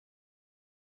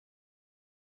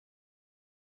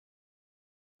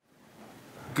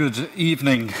Good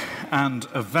evening and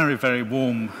a very, very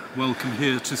warm welcome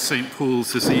here to St.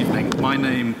 Paul's this evening. My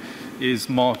name is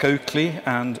Mark Oakley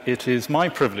and it is my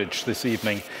privilege this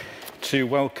evening to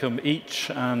welcome each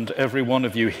and every one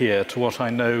of you here to what I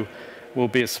know will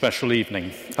be a special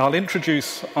evening. I'll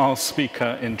introduce our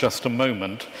speaker in just a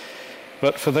moment,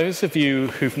 but for those of you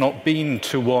who've not been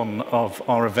to one of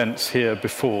our events here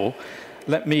before,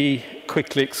 let me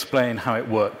quickly explain how it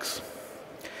works.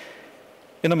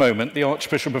 In a moment, the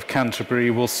Archbishop of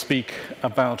Canterbury will speak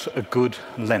about a good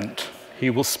Lent. He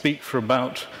will speak for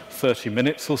about 30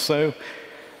 minutes or so,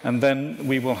 and then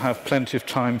we will have plenty of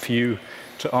time for you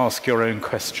to ask your own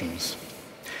questions.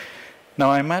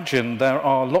 Now, I imagine there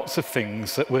are lots of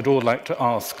things that we'd all like to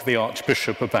ask the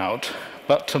Archbishop about,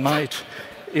 but tonight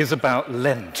is about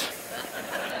Lent.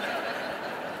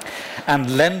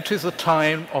 And Lent is a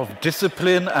time of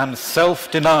discipline and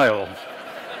self-denial.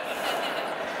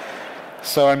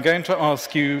 So I'm going to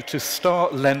ask you to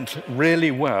start Lent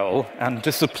really well and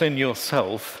discipline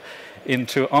yourself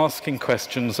into asking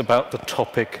questions about the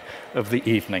topic of the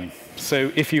evening.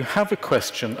 So if you have a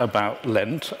question about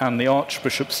Lent and the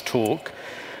Archbishop's talk,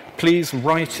 please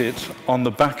write it on the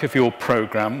back of your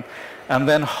programme and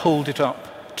then hold it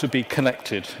up to be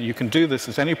collected. You can do this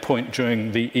at any point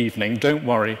during the evening. Don't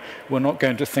worry, we're not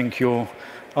going to think you're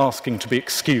asking to be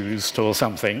excused or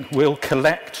something. We'll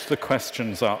collect the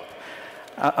questions up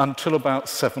until about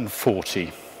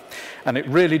 7:40. And it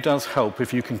really does help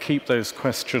if you can keep those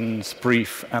questions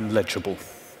brief and legible.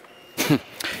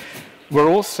 We're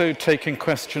also taking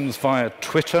questions via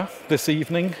Twitter this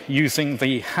evening using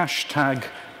the hashtag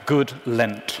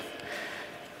 #GoodLent.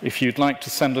 If you'd like to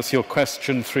send us your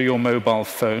question through your mobile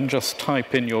phone, just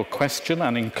type in your question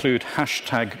and include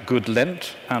hashtag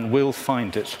 #GoodLent and we'll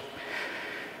find it.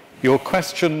 Your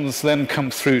questions then come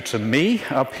through to me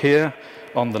up here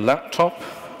on the laptop.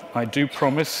 I do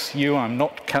promise you I'm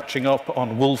not catching up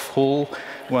on Wolf Hall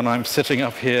when I'm sitting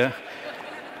up here.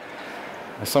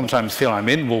 I sometimes feel I'm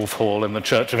in Wolf Hall in the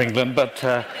Church of England, but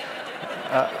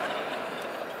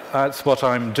that's what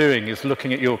I'm doing, is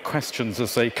looking at your questions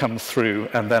as they come through,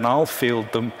 and then I'll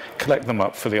field them, collect them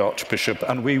up for the Archbishop,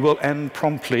 and we will end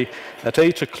promptly at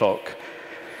 8 o'clock.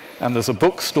 And there's a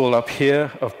bookstall up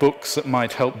here of books that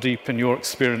might help deepen your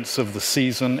experience of the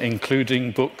season,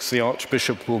 including books the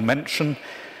Archbishop will mention,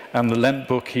 and the Lent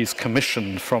book he's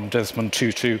commissioned from Desmond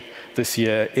Tutu this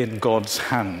year, In God's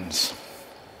Hands.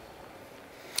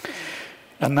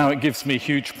 And now it gives me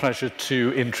huge pleasure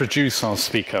to introduce our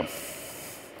speaker.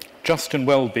 Justin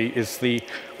Welby is the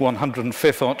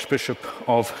 105th Archbishop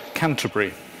of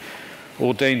Canterbury.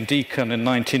 Ordained deacon in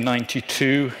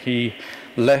 1992, he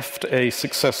left a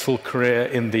successful career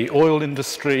in the oil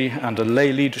industry and a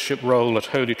lay leadership role at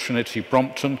Holy Trinity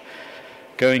Brompton,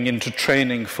 going into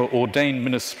training for ordained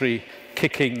ministry,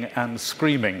 kicking and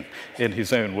screaming, in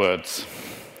his own words.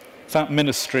 That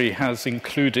ministry has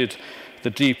included the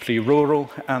deeply rural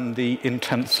and the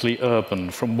intensely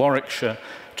urban, from Warwickshire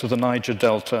to the Niger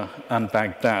Delta and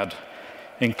Baghdad,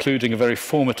 including a very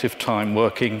formative time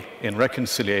working in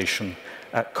reconciliation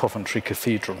at Coventry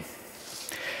Cathedral.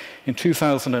 In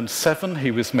 2007,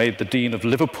 he was made the Dean of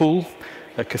Liverpool,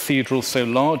 a cathedral so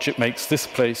large it makes this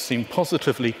place seem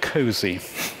positively cosy.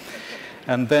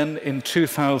 And then in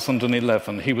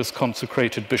 2011, he was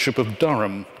consecrated Bishop of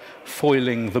Durham,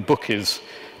 foiling the bookies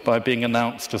by being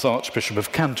announced as Archbishop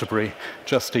of Canterbury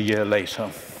just a year later.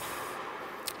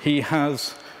 He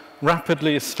has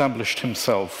rapidly established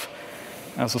himself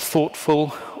as a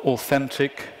thoughtful,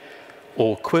 authentic,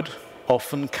 awkward,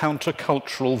 often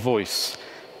countercultural voice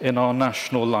in our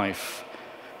national life,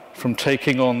 from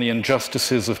taking on the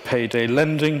injustices of payday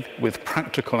lending with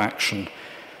practical action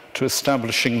to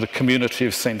establishing the community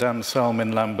of St. Anselm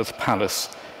in Lambeth Palace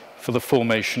for the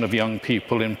formation of young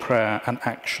people in prayer and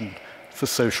action for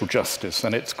social justice.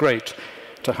 And it's great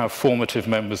to have formative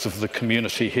members of the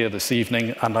community here this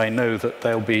evening, and I know that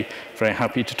they'll be very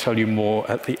happy to tell you more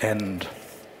at the end.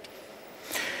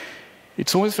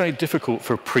 It's always very difficult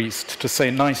for a priest to say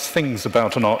nice things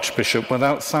about an archbishop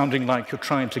without sounding like you're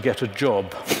trying to get a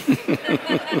job.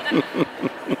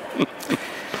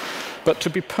 But to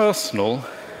be personal,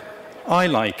 I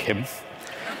like him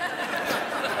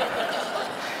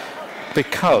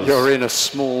because... You're in a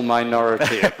small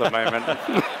minority at the moment.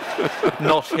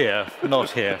 Not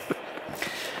here.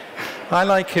 I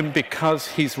like him because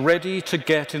he's ready to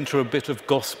get into a bit of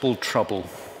gospel trouble.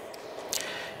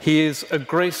 He is a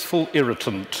graceful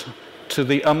irritant to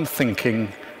the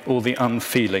unthinking or the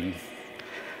unfeeling.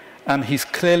 And he's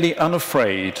clearly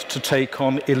unafraid to take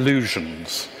on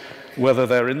illusions, whether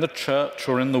they're in the church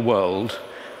or in the world,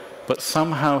 but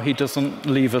somehow he doesn't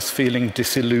leave us feeling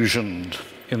disillusioned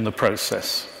in the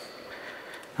process.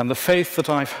 And the faith that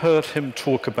I've heard him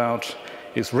talk about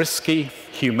is risky,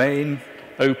 humane,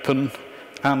 open,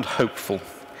 and hopeful.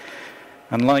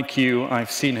 And like you,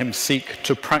 I've seen him seek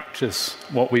to practice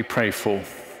what we pray for.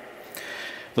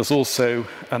 There's also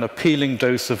an appealing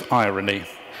dose of irony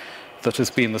that has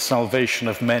been the salvation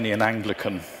of many an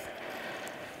Anglican.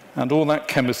 And all that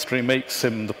chemistry makes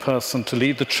him the person to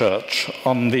lead the church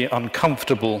on the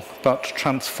uncomfortable but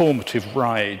transformative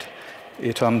ride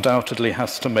it undoubtedly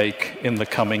has to make in the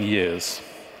coming years.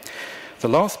 The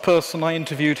last person I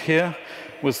interviewed here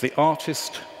was the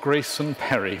artist Grayson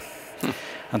Perry.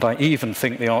 And I even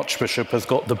think the Archbishop has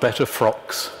got the better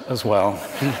frocks as well.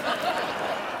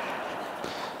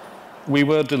 We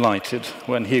were delighted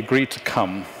when he agreed to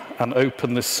come and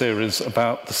open this series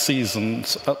about the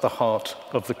seasons at the heart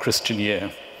of the Christian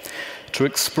year, to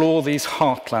explore these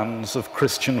heartlands of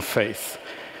Christian faith,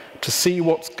 to see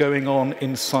what's going on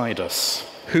inside us,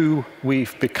 who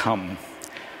we've become,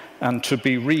 and to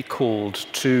be recalled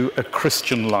to a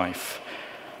Christian life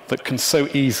that can so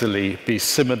easily be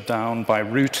simmered down by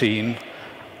routine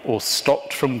or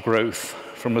stopped from growth,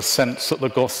 from a sense that the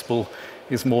gospel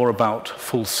is more about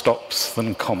full stops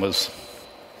than commas.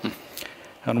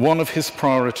 And one of his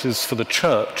priorities for the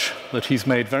church that he's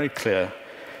made very clear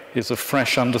is a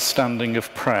fresh understanding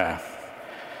of prayer,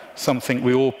 something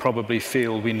we all probably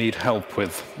feel we need help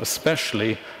with,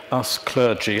 especially us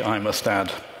clergy, I must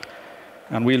add.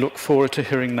 And we look forward to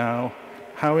hearing now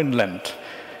how in Lent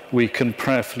we can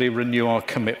prayerfully renew our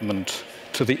commitment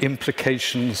to the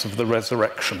implications of the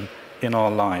resurrection in our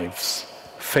lives,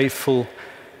 faithful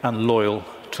and loyal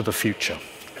to the future.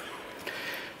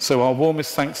 So our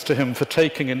warmest thanks to him for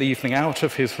taking an evening out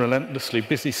of his relentlessly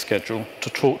busy schedule to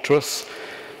talk to us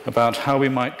about how we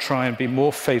might try and be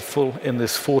more faithful in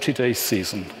this 40-day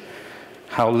season,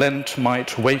 how Lent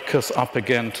might wake us up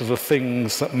again to the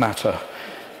things that matter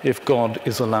if God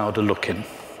is allowed a look in.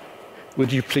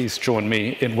 Would you please join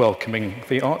me in welcoming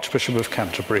the Archbishop of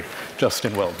Canterbury,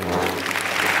 Justin Welby.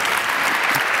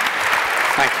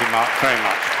 Thank you, Mark, very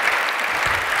much.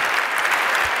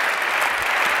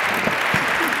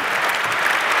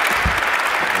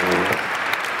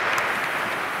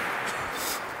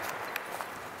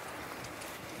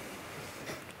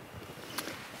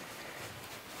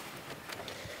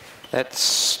 Let's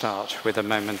start with a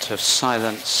moment of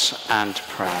silence and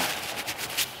prayer.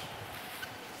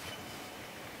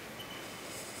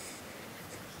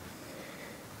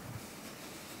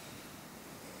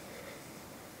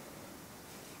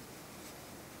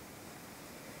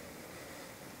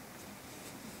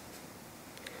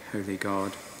 Holy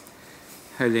God,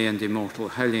 holy and immortal,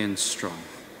 holy and strong,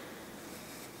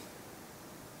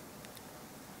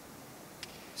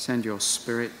 send your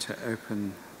Spirit to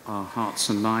open our hearts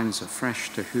and minds afresh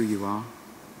to who you are,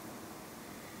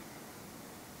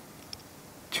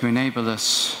 to enable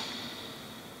us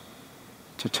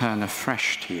to turn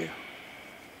afresh to you,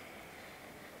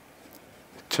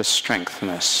 to strengthen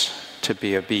us to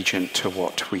be obedient to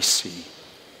what we see.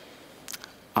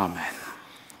 Amen.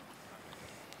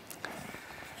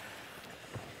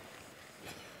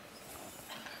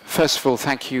 First of all,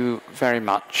 thank you very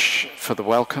much for the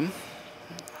welcome.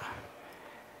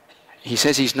 He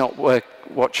says he's not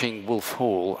watching Wolf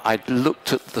Hall. I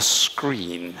looked at the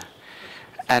screen,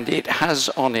 and it has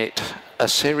on it a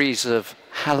series of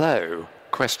hello,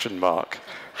 question mark,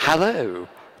 hello,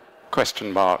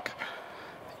 question mark,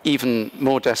 even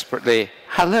more desperately,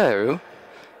 hello,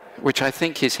 which I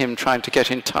think is him trying to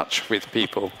get in touch with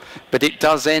people. But it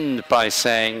does end by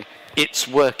saying, it's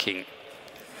working.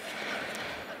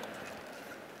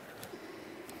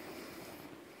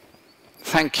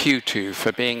 Thank you too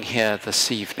for being here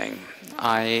this evening.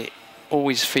 I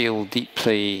always feel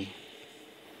deeply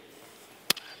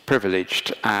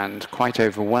privileged and quite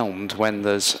overwhelmed when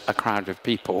there's a crowd of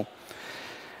people.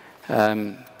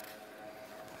 I'm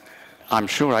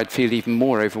sure I'd feel even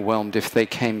more overwhelmed if they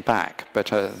came back,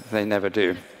 but they never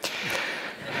do.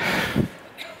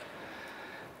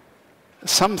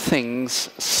 Some things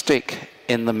stick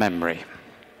in the memory.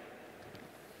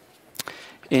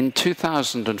 In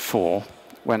 2004,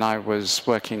 when I was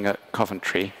working at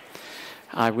Coventry,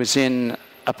 I was in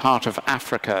a part of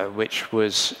Africa which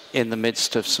was in the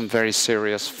midst of some very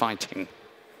serious fighting.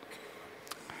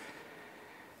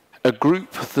 A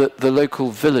group that the local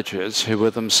villagers, who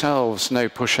were themselves no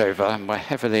pushover and were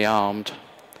heavily armed,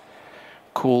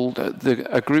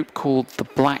 a group called the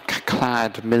Black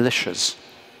Clad Militias,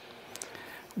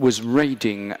 was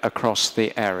raiding across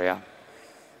the area,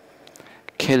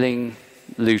 killing,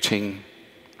 looting,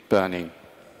 burning.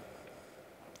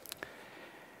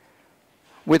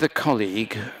 With a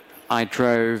colleague, I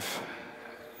drove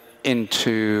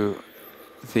into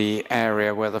the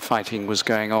area where the fighting was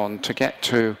going on to get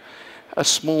to a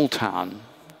small town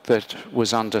that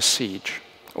was under siege,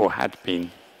 or had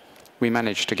been. We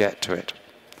managed to get to it.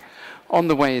 On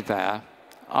the way there,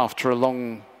 after a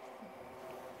long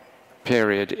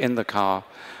period in the car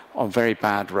on very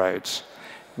bad roads,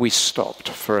 we stopped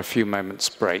for a few moments'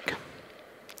 break.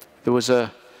 There was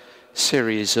a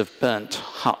series of burnt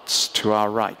huts to our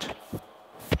right,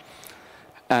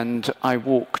 and I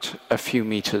walked a few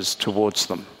meters towards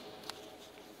them.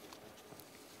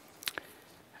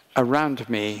 Around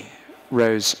me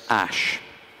rose ash.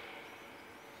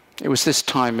 It was this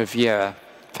time of year.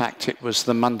 In fact, it was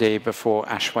the Monday before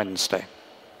Ash Wednesday.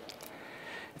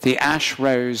 The ash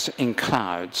rose in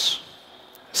clouds,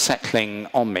 settling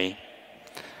on me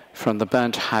from the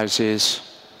burnt houses,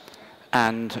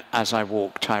 and as I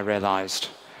walked, I realized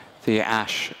the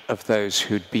ash of those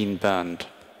who'd been burned.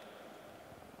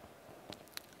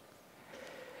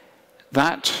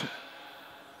 That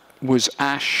was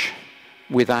ash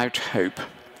without hope,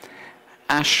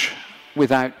 ash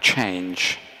without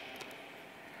change,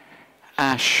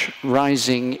 ash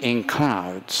rising in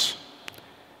clouds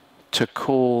to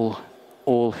call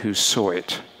all who saw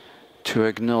it to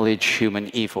acknowledge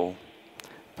human evil,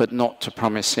 but not to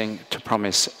promise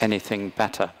anything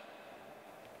better.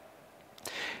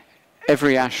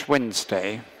 Every Ash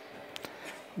Wednesday,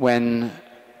 when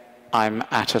I'm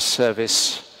at a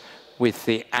service with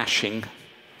the ashing,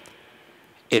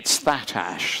 it's that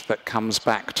ash that comes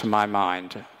back to my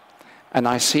mind. And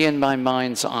I see in my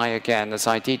mind's eye again, as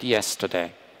I did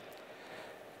yesterday,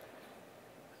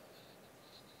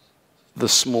 the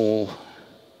small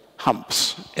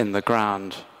humps in the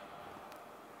ground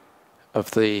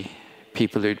of the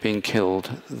people who'd been killed,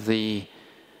 the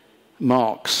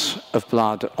marks of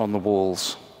blood on the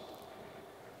walls,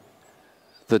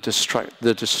 the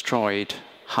destroyed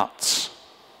huts.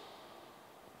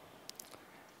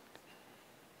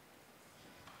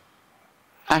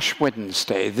 Ash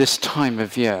Wednesday, this time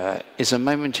of year, is a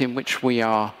moment in which we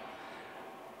are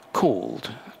called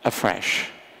afresh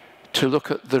to look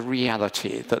at the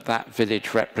reality that that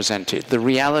village represented, the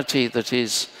reality that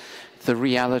is the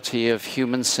reality of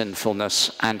human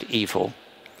sinfulness and evil,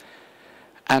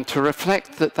 and to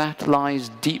reflect that that lies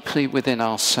deeply within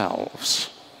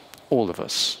ourselves, all of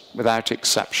us, without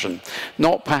exception,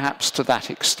 not perhaps to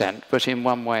that extent, but in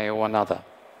one way or another.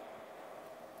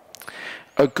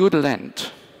 A good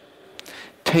Lent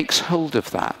takes hold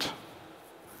of that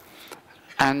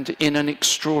and in an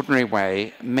extraordinary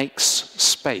way makes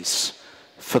space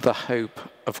for the hope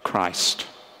of Christ.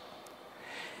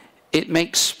 It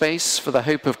makes space for the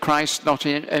hope of Christ not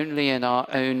only in our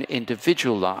own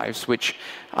individual lives, which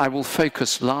I will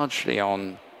focus largely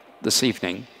on this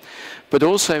evening, but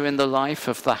also in the life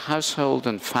of the household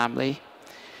and family,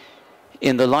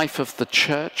 in the life of the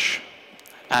church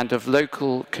and of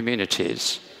local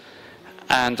communities,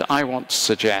 and I want to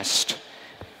suggest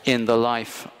in the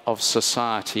life of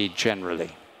society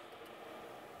generally.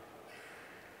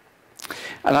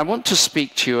 And I want to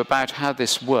speak to you about how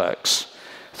this works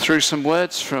through some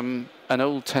words from an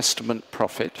Old Testament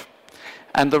prophet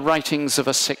and the writings of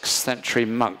a 6th century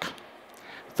monk,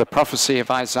 the prophecy of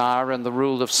Isaiah and the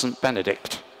rule of St.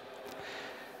 Benedict.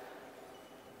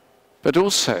 But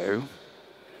also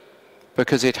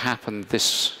because it happened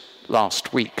this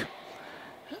last week,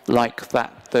 like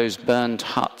those burned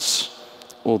huts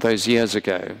all those years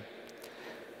ago.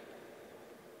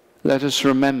 Let us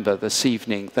remember this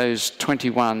evening those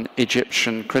 21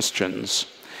 Egyptian Christians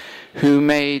who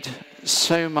made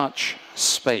so much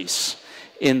space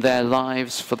in their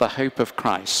lives for the hope of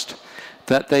Christ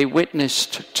that they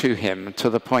witnessed to him to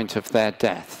the point of their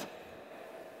death.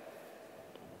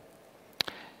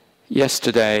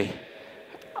 Yesterday,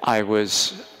 I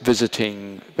was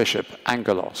visiting Bishop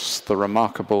Angelos, the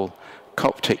remarkable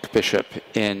Coptic bishop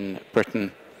in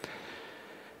Britain,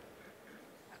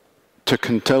 to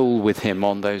condole with him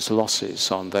on those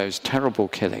losses, on those terrible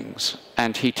killings.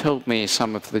 And he told me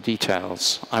some of the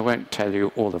details. I won't tell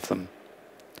you all of them.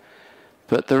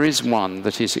 But there is one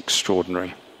that is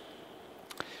extraordinary.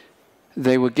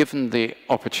 They were given the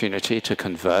opportunity to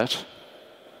convert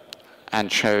and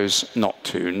chose not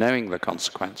to, knowing the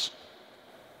consequence.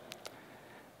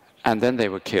 And then they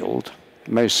were killed,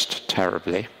 most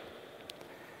terribly.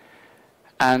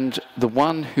 And the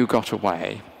one who got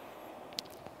away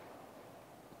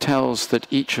tells that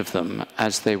each of them,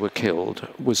 as they were killed,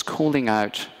 was calling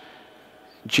out,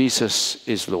 "Jesus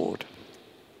is Lord."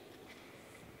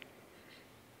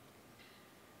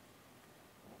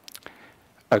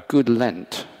 A good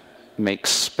Lent makes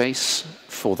space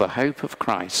for the hope of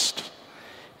Christ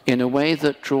in a way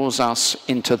that draws us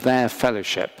into their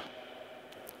fellowship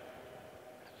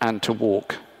and to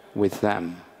walk with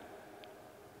them.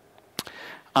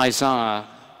 Isaiah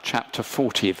chapter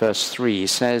 40, verse 3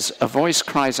 says, "A voice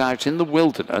cries out in the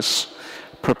wilderness,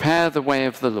 prepare the way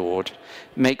of the Lord,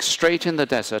 make straight in the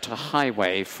desert a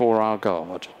highway for our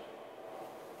God."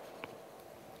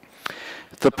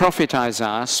 The prophet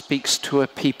Isaiah speaks to a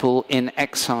people in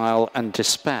exile and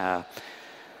despair,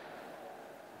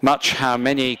 much how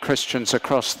many Christians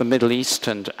across the Middle East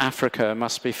and Africa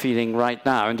must be feeling right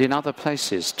now, and in other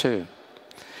places too,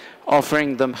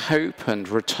 offering them hope and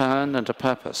return and a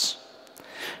purpose.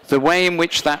 The way in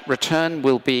which that return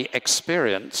will be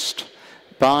experienced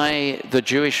by the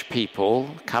Jewish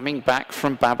people coming back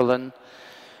from Babylon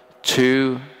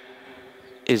to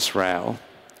Israel,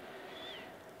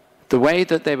 the way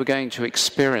that they were going to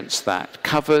experience that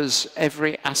covers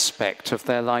every aspect of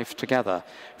their life together,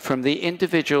 from the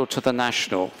individual to the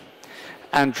national,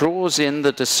 and draws in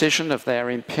the decision of their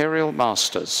imperial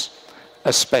masters,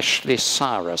 especially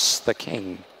Cyrus the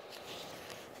king.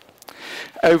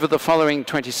 Over the following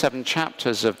 27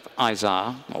 chapters of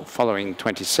Isaiah, or following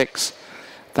 26,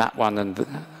 that one and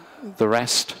the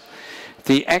rest,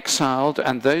 the exiled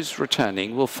and those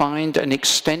returning will find an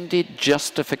extended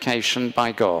justification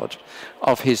by God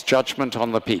of his judgment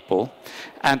on the people,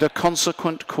 and a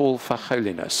consequent call for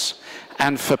holiness,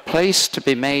 and for place to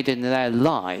be made in their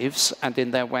lives and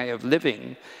in their way of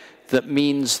living that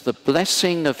means the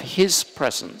blessing of his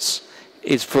presence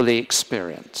is fully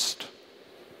experienced.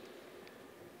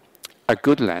 A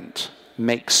good Lent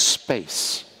makes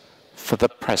space for the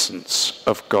presence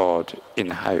of God in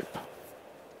hope.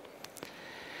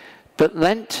 But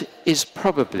Lent is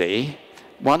probably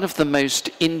one of the most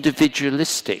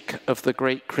individualistic of the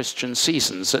great Christian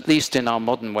seasons, at least in our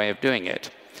modern way of doing it.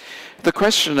 The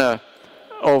question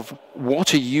of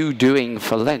what are you doing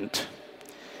for Lent,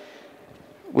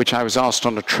 which I was asked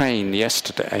on a train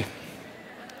yesterday,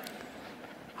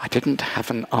 I didn't have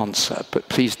an answer, but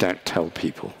please don't tell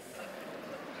people,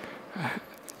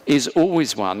 is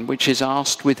always one which is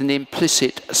asked with an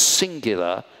implicit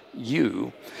singular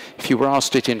you. If you were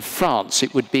asked it in France,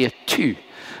 it would be a tu,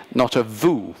 not a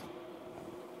vous.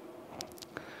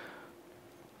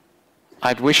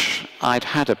 I'd wish I'd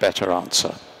had a better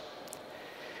answer.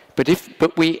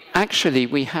 But we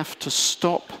have to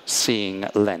stop seeing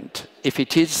Lent, if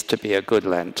it is to be a good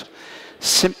Lent,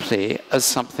 simply as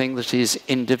something that is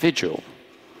individual.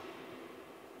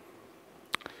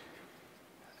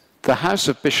 The House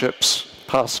of Bishops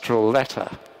pastoral letter,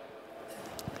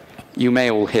 you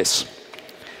may all hiss,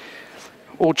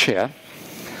 or cheer,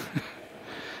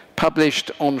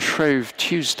 published on Shrove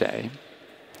Tuesday,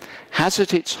 has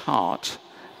at its heart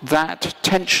that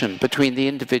tension between the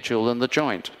individual and the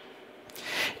joint.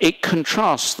 It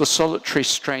contrasts the solitary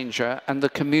stranger and the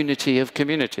community of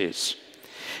communities.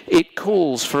 It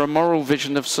calls for a moral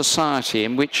vision of society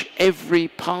in which every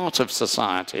part of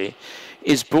society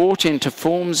is brought into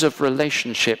forms of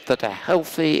relationship that are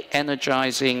healthy,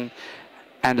 energizing,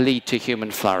 and lead to human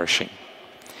flourishing.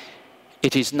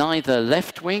 It is neither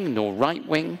left-wing nor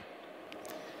right-wing.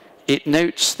 It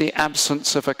notes the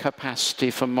absence of a capacity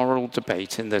for moral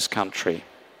debate in this country.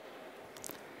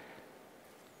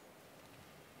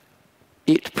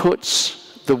 It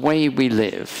puts the way we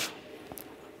live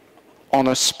on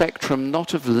a spectrum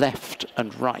not of left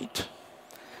and right,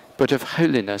 but of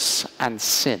holiness and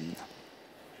sin.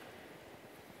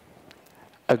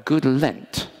 A good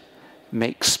Lent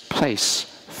makes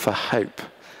place for hope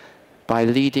by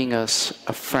leading us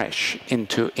afresh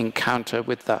into encounter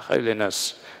with the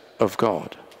holiness of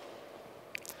God.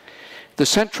 The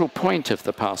central point of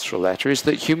the pastoral letter is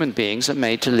that human beings are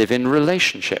made to live in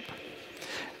relationship,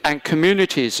 and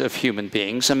communities of human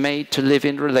beings are made to live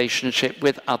in relationship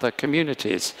with other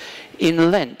communities.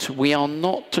 In Lent, we are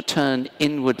not to turn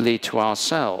inwardly to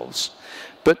ourselves,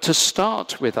 but to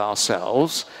start with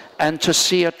ourselves and to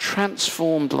see a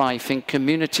transformed life in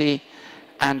community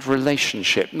and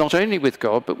relationship, not only with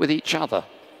God, but with each other.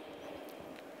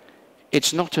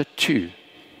 It's not a tu,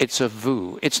 it's a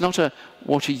vous. It's not a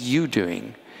what are you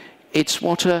doing? It's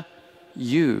what are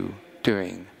you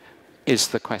doing is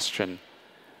the question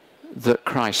that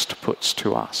Christ puts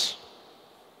to us.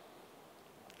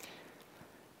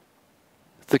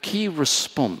 The key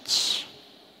response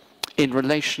in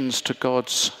relations to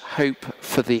God's hope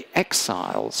for the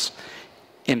exiles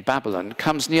in Babylon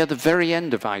comes near the very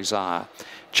end of Isaiah,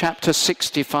 chapter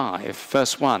 65,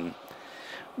 verse 1,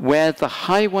 where the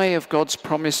highway of God's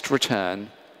promised return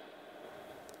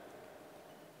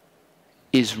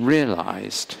is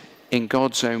realized in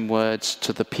God's own words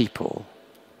to the people,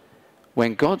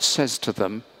 when God says to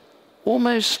them,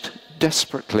 almost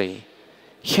desperately,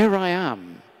 "Here I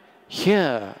am,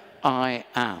 here I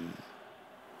am."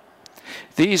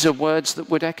 These are words that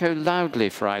would echo loudly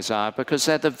for Isaiah because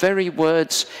they're the very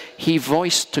words he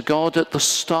voiced to God at the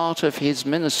start of his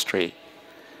ministry.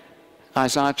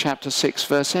 Isaiah chapter 6,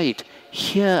 verse 8,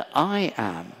 "Here I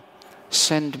am,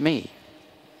 send me."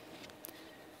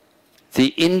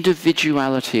 The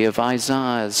individuality of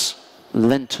Isaiah's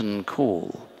Lenten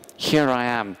call, "Here I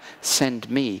am, send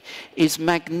me," is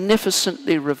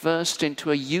magnificently reversed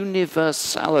into a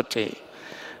universality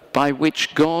by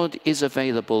which God is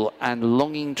available and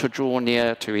longing to draw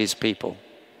near to his people.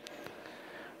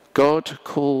 God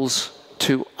calls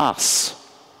to us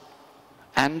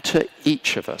and to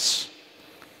each of us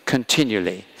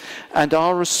continually, and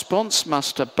our response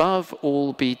must above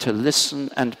all be to listen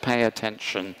and pay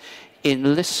attention.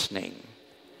 In listening,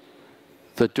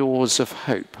 the doors of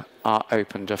hope are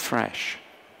opened afresh.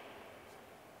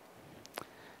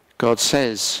 God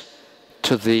says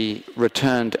to the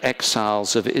returned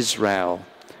exiles of Israel,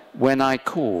 "When I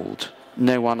called,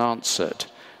 no one answered.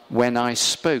 When I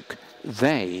spoke,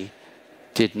 they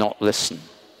did not listen."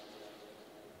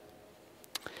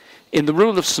 In the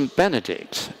Rule of St.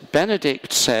 Benedict,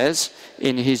 Benedict says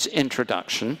in his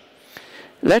introduction,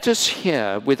 "Let us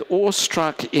hear with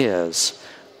awestruck ears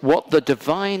what the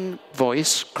divine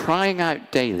voice crying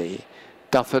out daily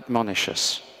doth admonish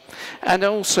us. And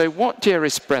also, what,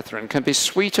 dearest brethren, can be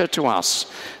sweeter to us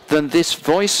than this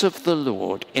voice of the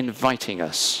Lord inviting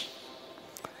us?"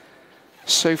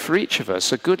 So for each of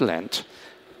us, a good Lent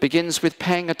begins with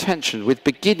paying attention, with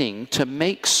beginning to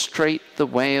make straight the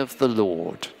way of the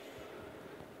Lord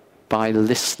by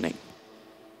listening.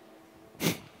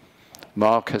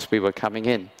 Mark, as we were coming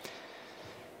in,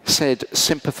 said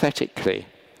sympathetically,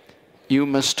 "You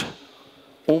must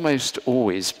almost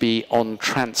always be on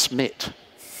transmit."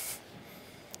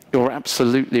 You're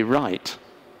absolutely right.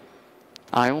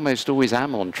 I almost always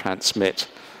am on transmit.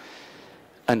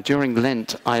 And during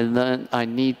Lent, I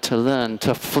need to learn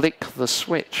to flick the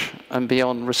switch and be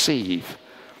on receive.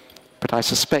 But I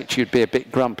suspect you'd be a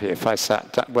bit grumpy if I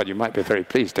sat down. Well, you might be very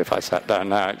pleased if I sat down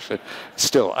now, actually.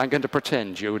 Still, I'm going to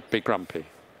pretend you would be grumpy.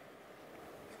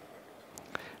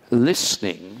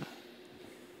 Listening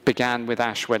began with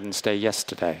Ash Wednesday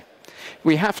yesterday.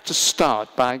 We have to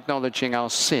start by acknowledging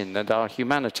our sin and our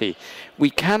humanity.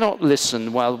 We cannot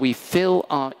listen while we fill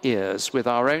our ears with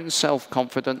our own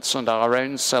self-confidence and our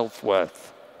own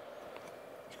self-worth.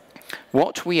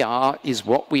 What we are is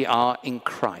what we are in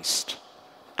Christ,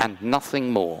 and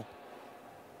nothing more.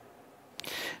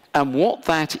 And what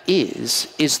that is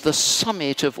the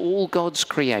summit of all God's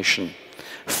creation,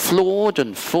 flawed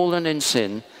and fallen in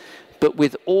sin, but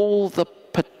with all the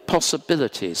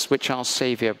possibilities which our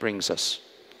Saviour brings us.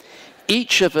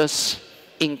 Each of us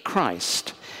in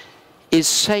Christ is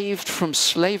saved from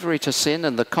slavery to sin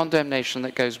and the condemnation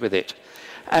that goes with it.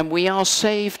 And we are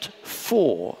saved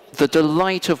for the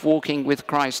delight of walking with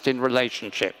Christ in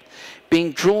relationship,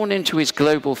 being drawn into his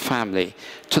global family,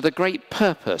 to the great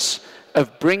purpose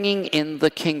of bringing in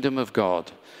the kingdom of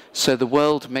God, so the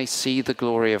world may see the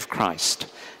glory of Christ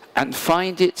and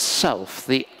find itself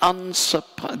the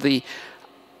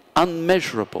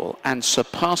unmeasurable and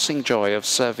surpassing joy of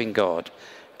serving God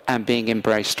and being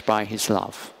embraced by his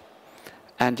love.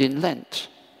 And in Lent,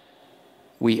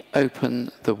 we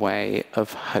open the way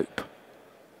of hope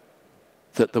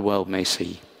that the world may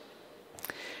see.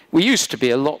 We used to be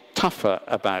a lot tougher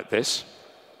about this.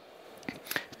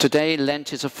 Today,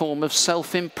 Lent is a form of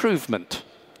self-improvement,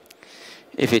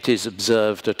 if it is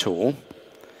observed at all.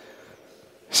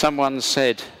 Someone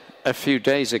said a few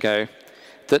days ago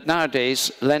that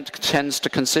nowadays Lent tends to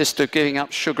consist of giving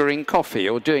up sugar in coffee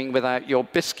or doing without your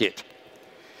biscuit.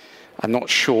 I'm not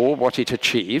sure what it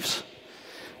achieves,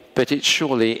 but it's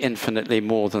surely infinitely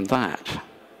more than that.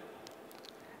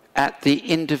 At the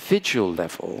individual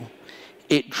level,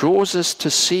 it draws us to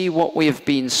see what we have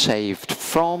been saved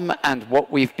from and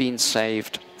what we've been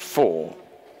saved for.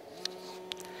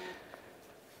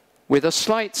 With a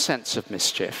slight sense of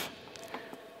mischief,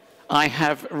 I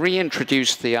have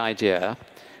reintroduced the idea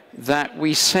that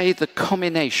we say the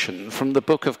commination from the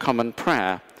Book of Common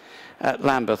Prayer at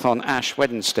Lambeth on Ash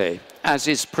Wednesday, as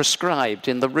is prescribed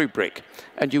in the rubric,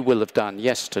 and you will have done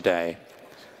yesterday.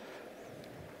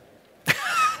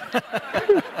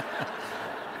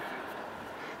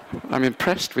 I'm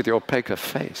impressed with your poker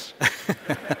face.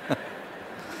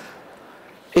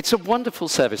 It's a wonderful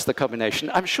service, the combination.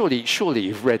 I'm surely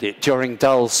you've read it during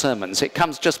dull sermons. It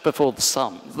comes just before the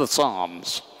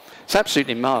Psalms. It's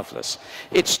absolutely marvelous.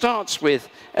 It starts with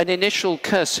an initial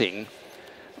cursing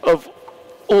of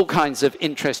all kinds of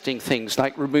interesting things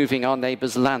like removing our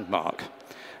neighbour's landmark,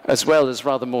 as well as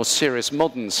rather more serious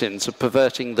modern sins of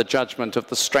perverting the judgment of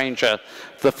the stranger,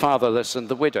 the fatherless and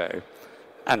the widow,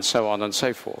 and so on and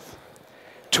so forth.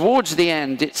 Towards the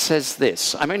end, it says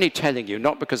this. I'm only telling you,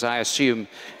 not because I assume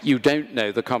you don't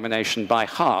know the combination by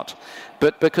heart,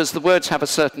 but because the words have a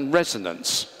certain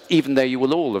resonance, even though you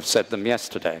will all have said them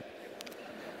yesterday.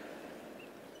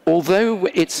 Although,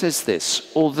 it says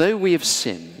this, although we have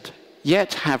sinned,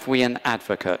 yet have we an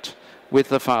advocate with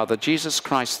the Father, Jesus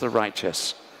Christ the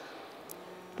righteous.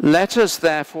 Let us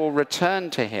therefore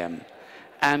return to him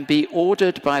and be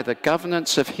ordered by the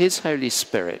governance of his Holy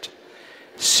Spirit,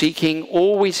 seeking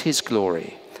always his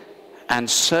glory and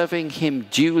serving him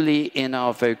duly in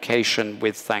our vocation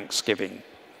with thanksgiving.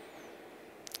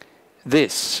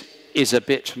 This is a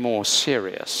bit more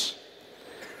serious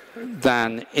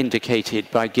than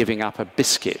indicated by giving up a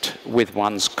biscuit with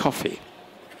one's coffee.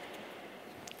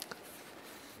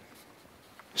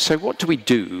 So what do we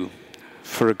do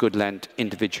for a good Lent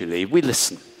individually? We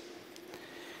listen.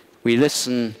 We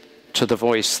listen to the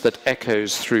voice that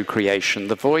echoes through creation,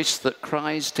 the voice that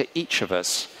cries to each of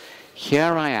us,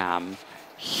 here I am,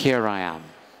 here I am.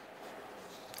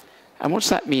 And what's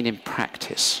that mean in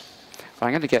practice?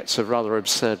 I'm going to get so rather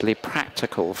absurdly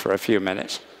practical for a few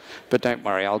minutes, but don't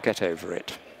worry, I'll get over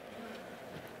it.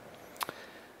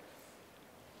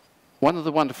 One of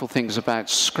the wonderful things about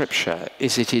Scripture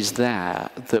is it is there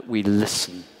that we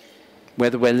listen,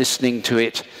 whether we're listening to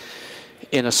it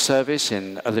in a service,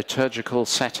 in a liturgical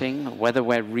setting, whether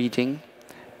we're reading,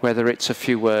 whether it's a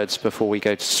few words before we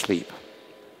go to sleep.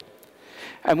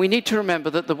 And we need to remember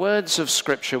that the words of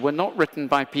Scripture were not written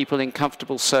by people in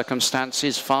comfortable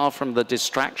circumstances, far from the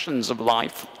distractions of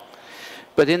life,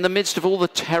 but in the midst of all the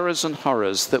terrors and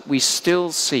horrors that we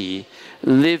still see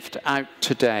lived out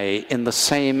today in the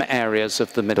same areas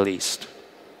of the Middle East.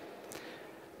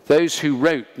 Those who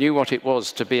wrote knew what it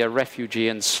was to be a refugee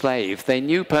and slave. They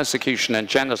knew persecution and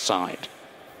genocide.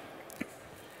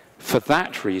 For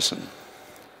that reason,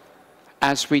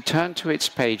 as we turn to its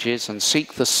pages and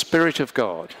seek the Spirit of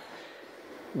God,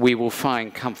 we will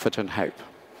find comfort and hope.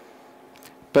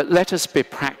 But let us be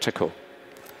practical.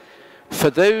 For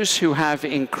those who have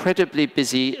incredibly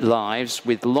busy lives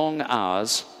with long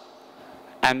hours,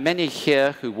 and many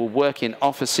here who will work in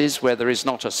offices where there is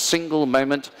not a single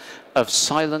moment of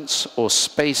silence or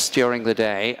space during the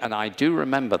day, and I do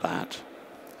remember that.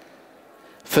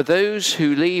 For those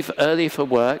who leave early for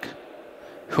work,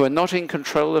 who are not in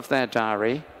control of their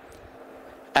diary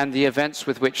and the events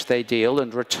with which they deal,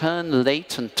 and return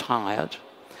late and tired.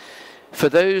 For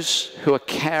those who are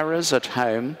carers at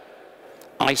home,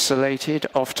 isolated,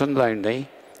 often lonely,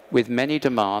 with many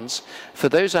demands. For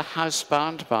those who are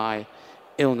housebound by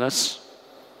illness,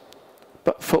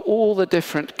 but for all the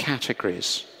different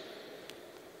categories.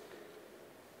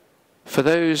 For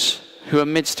those who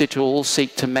amidst it all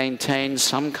seek to maintain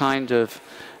some kind of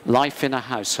life in a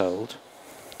household,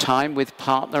 time with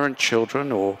partner and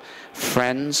children or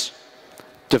friends,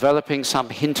 developing some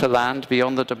hinterland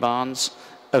beyond the demands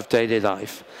of daily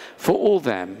life. For all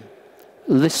them,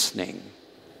 listening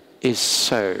is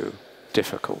so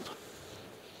difficult.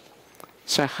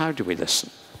 So how do we listen?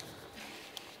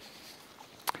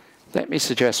 Let me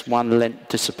suggest one Lent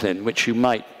discipline which you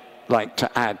might like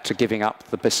to add to giving up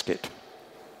the biscuit.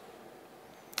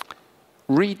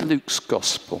 Read Luke's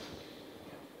Gospel,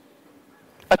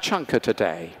 a chunk at a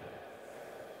day,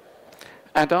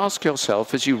 and ask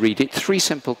yourself as you read it 3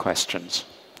 simple questions.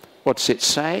 What does it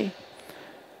say?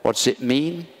 What does it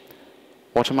mean?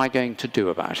 What am I going to do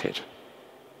about it?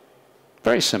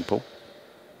 Very simple,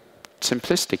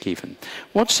 simplistic even.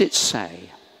 What does it say?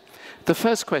 The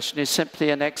first question is simply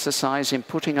an exercise in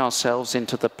putting ourselves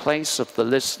into the place of the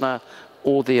listener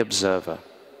or the observer.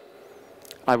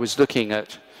 I was looking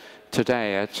at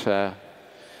today at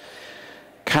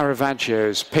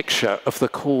Caravaggio's picture of the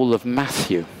Call of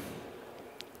Matthew,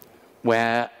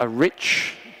 where a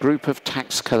rich group of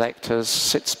tax collectors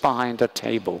sits behind a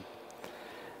table,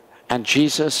 and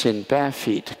Jesus in bare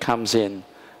feet comes in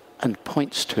and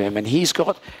points to him, and he's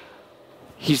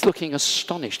looking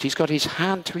astonished. He's got his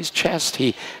hand to his chest.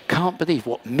 He can't believe,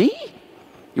 what, me?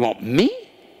 You want me?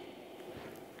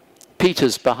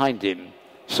 Peter's behind him,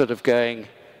 sort of going,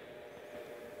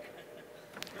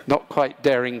 not quite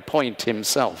daring point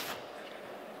himself.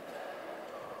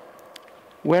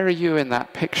 Where are you in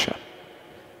that picture?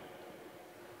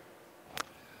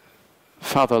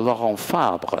 Father Laurent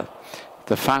Fabre,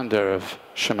 the founder of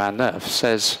Chemin Neuf,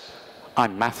 says,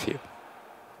 I'm Matthew.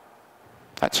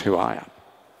 That's who I am.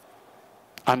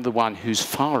 I'm the one who's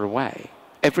far away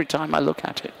every time I look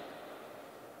at it.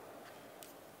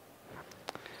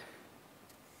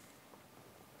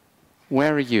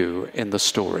 Where are you in the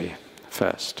story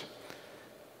first?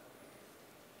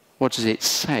 What does it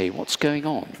say? What's going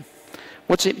on?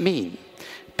 What does it mean?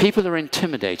 People are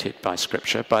intimidated by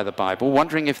Scripture, by the Bible,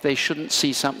 wondering if they shouldn't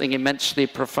see something immensely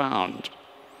profound.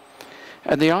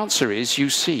 And the answer is you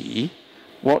see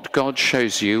what God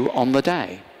shows you on the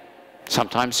day.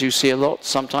 Sometimes you see a lot,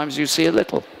 sometimes you see a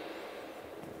little.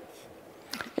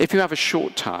 If you have a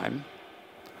short time,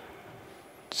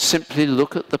 simply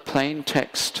look at the plain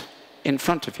text in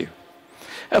front of you.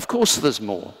 Of course there's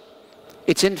more.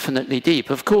 It's infinitely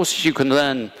deep. Of course you can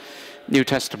learn New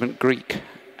Testament Greek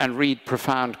and read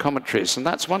profound commentaries, and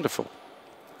that's wonderful.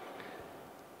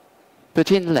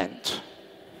 But in Lent,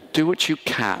 do what you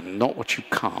can, not what you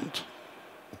can't.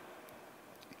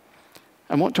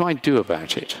 And what do I do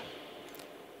about it?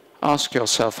 Ask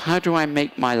yourself, how do I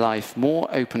make my life more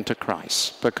open to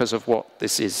Christ because of what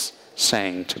this is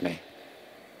saying to me?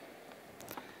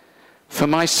 For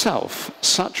myself,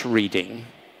 such reading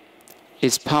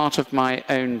is part of my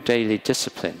own daily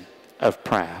discipline of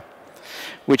prayer,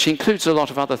 which includes a lot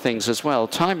of other things as well.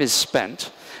 Time is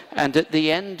spent, and at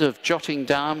the end of jotting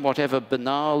down whatever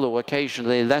banal or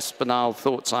occasionally less banal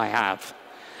thoughts I have,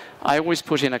 I always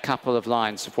put in a couple of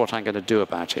lines of what I'm going to do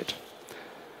about it.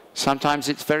 Sometimes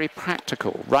it's very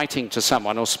practical, writing to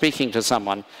someone or speaking to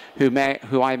someone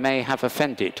who I may have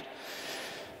offended.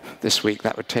 This week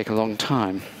that would take a long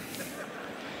time.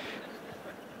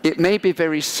 It may be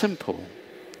very simple,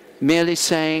 merely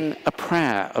saying a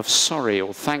prayer of sorry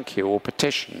or thank you or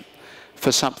petition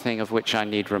for something of which I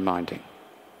need reminding.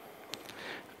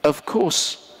 Of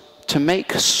course, to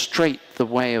make straight the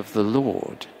way of the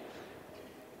Lord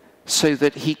so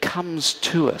that he comes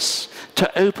to us,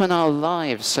 to open our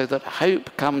lives so that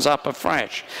hope comes up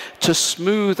afresh, to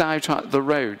smooth out the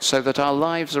road so that our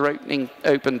lives are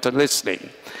open to listening,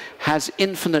 has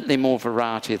infinitely more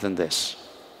variety than this.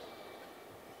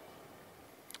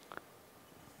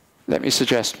 Let me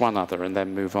suggest one other and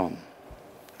then move on.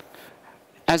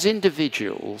 As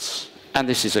individuals, and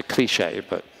this is a cliche,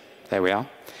 but there we are,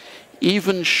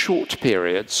 even short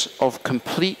periods of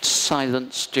complete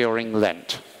silence during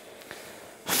Lent,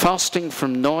 fasting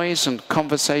from noise and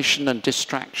conversation and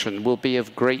distraction, will be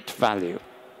of great value.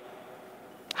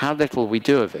 How little we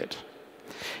do of it.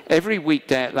 Every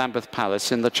weekday at Lambeth Palace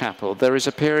in the chapel, there is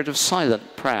a period of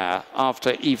silent prayer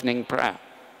after evening prayer.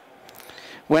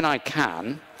 When I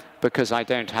can, because I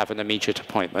don't have an immediate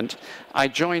appointment, I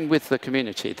join with the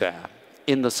community there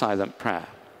in the silent prayer.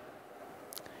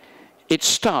 It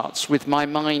starts with my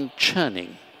mind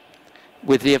churning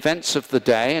with the events of the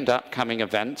day and upcoming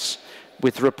events,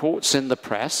 with reports in the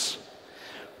press,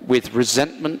 with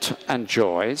resentment and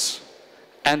joys,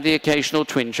 and the occasional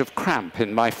twinge of cramp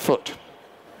in my foot.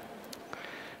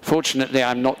 Fortunately,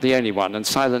 I'm not the only one, and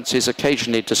silence is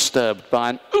occasionally disturbed by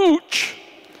an ooch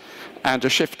and a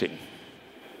shifting.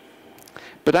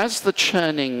 But as the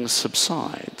churning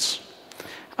subsides,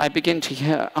 I begin to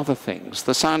hear other things.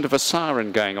 The sound of a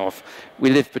siren going off. We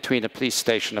live between a police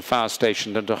station, a fire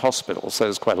station, and a hospital, so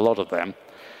there's quite a lot of them.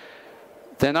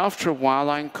 Then after a while,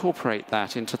 I incorporate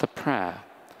that into the prayer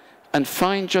and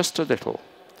find just a little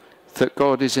that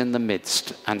God is in the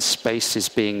midst and space is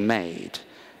being made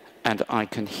and I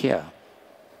can hear.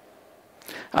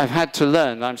 I've had to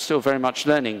learn, I'm still very much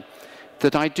learning,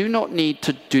 that I do not need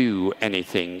to do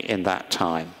anything in that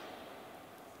time.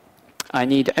 I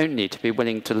need only to be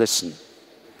willing to listen.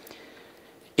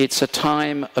 It's a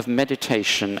time of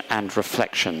meditation and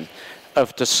reflection,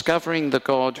 of discovering the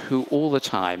God who all the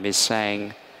time is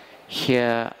saying,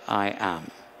 "Here I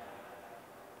am."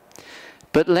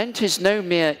 But Lent is no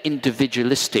mere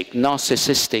individualistic,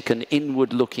 narcissistic, and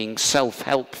inward-looking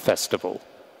self-help festival.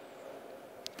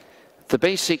 The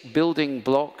basic building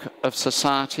block of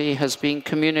society has been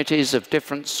communities of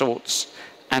different sorts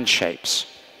and shapes.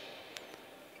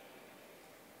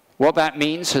 What that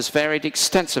means has varied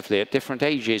extensively at different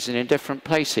ages and in different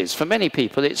places. For many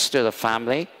people, it's still a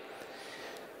family,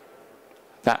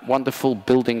 that wonderful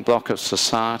building block of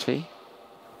society,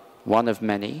 one of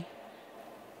many.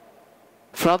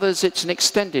 For others, it's an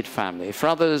extended family. For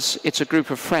others, it's a group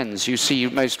of friends you see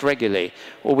most regularly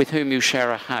or with whom you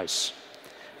share a house.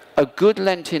 A good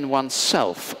Lent in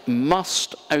oneself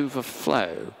must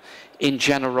overflow in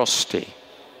generosity.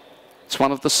 It's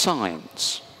one of the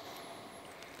signs.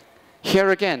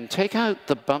 Here again, take out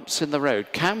the bumps in the road.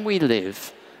 Can we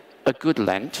live a good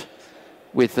Lent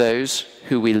with those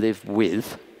who we live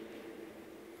with?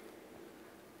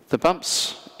 The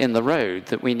bumps in the road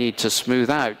that we need to smooth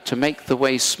out to make the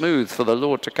way smooth for the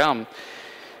Lord to come.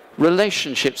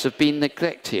 Relationships have been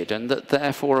neglected and that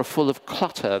therefore are full of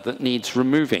clutter that needs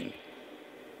removing.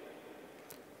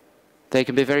 They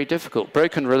can be very difficult.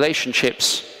 Broken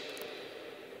relationships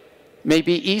may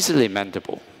be easily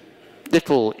mendable,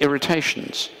 little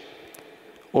irritations.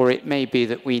 Or it may be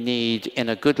that we need, in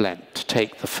a good Lent, to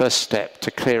take the first step to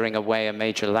clearing away a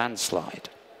major landslide.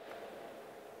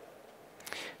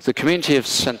 The community of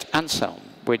St. Anselm,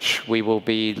 which we will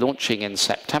be launching in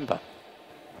September,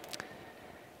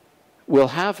 will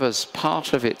have as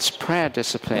part of its prayer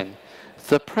discipline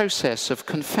the process of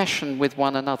confession with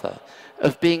one another,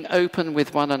 of being open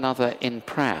with one another in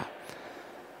prayer.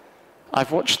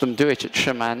 I've watched them do it at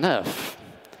Chemin Neuf.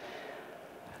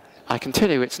 I can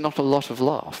tell you it's not a lot of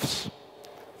laughs.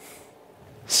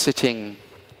 Sitting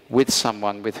with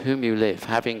someone with whom you live,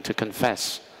 having to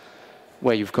confess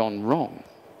where you've gone wrong.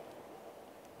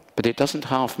 But it doesn't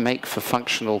half make for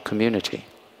functional community.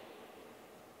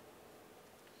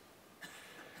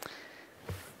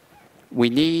 We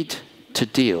need to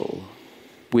deal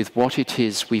with what it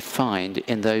is we find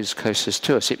in those closest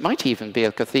to us. It might even be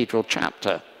a cathedral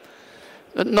chapter.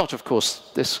 Not, of course,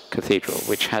 this cathedral,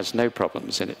 which has no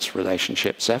problems in its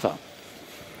relationships ever.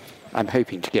 I'm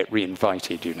hoping to get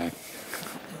re-invited, you know.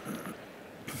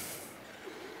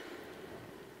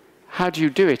 How do you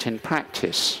do it in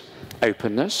practice?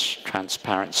 Openness,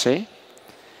 transparency,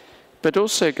 but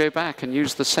also go back and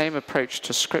use the same approach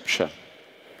to Scripture,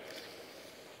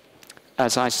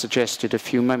 as I suggested a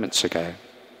few moments ago.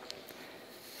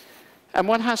 And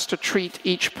one has to treat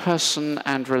each person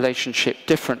and relationship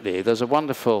differently. There's a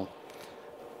wonderful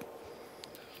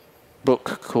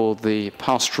book called The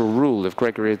Pastoral Rule of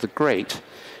Gregory the Great,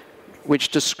 which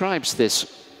describes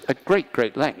this at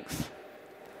great length.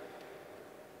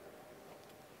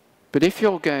 But if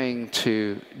you're going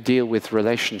to deal with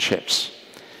relationships,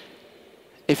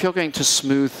 if you're going to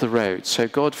smooth the road, so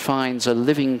God finds a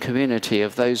living community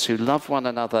of those who love one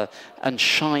another and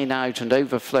shine out and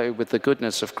overflow with the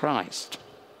goodness of Christ,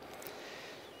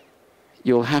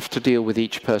 you'll have to deal with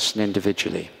each person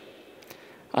individually.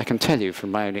 I can tell you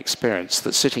from my own experience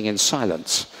that sitting in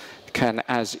silence can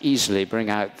as easily bring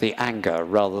out the anger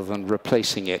rather than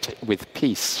replacing it with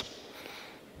peace.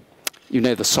 You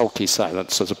know, the sulky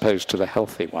silence as opposed to the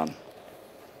healthy one.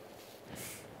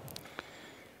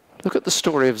 Look at the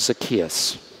story of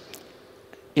Zacchaeus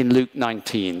in Luke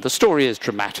 19. The story is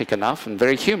dramatic enough and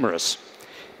very humorous.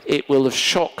 It will have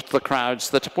shocked the crowds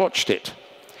that watched it.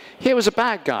 Here was a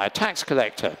bad guy, a tax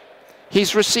collector.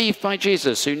 He's received by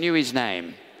Jesus, who knew his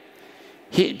name.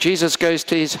 Jesus goes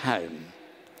to his home,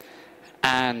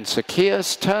 and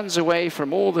Zacchaeus turns away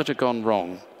from all that had gone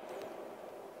wrong.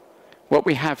 What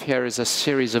we have here is a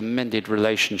series of mended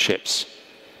relationships.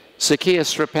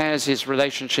 Zacchaeus repairs his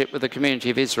relationship with the community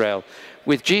of Israel.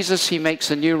 With Jesus, he makes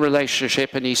a new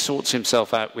relationship and he sorts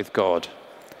himself out with God.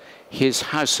 His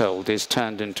household is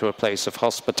turned into a place of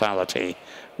hospitality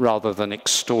rather than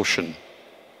extortion.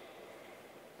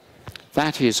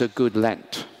 That is a good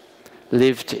Lent,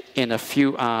 lived in a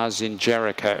few hours in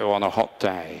Jericho on a hot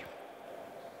day.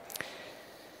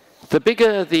 The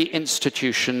bigger the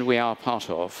institution we are part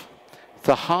of,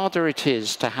 the harder it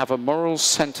is to have a moral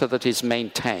center that is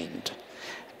maintained,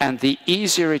 and the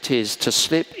easier it is to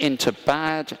slip into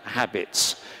bad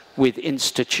habits with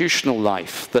institutional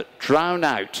life that drown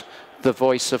out the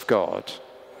voice of God.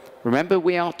 Remember,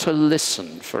 we are to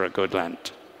listen for a good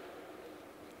Lent.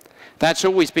 That's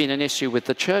always been an issue with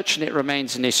the church, and it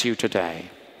remains an issue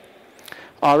today.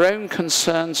 Our own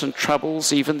concerns and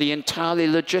troubles, even the entirely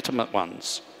legitimate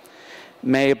ones,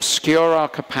 may obscure our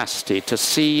capacity to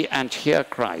see and hear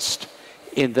Christ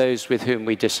in those with whom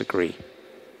we disagree.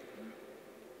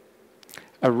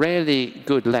 A really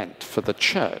good Lent for the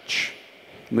church,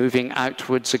 moving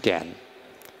outwards again,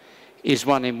 is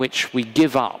one in which we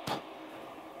give up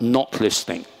not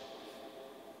listening.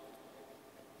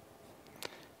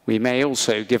 We may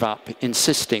also give up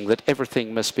insisting that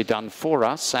everything must be done for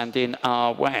us and in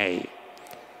our way.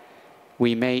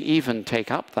 We may even take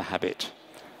up the habit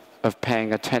of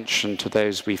paying attention to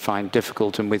those we find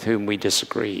difficult and with whom we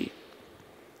disagree.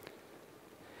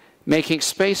 Making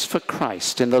space for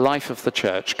Christ in the life of the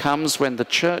church comes when the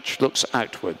church looks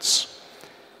outwards,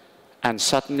 and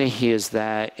suddenly he is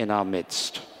there in our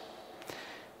midst.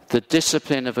 The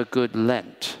discipline of a good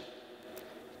Lent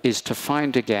is to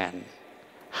find again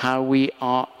how we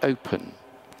are open,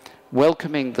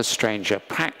 welcoming the stranger,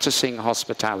 practicing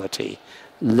hospitality,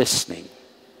 listening.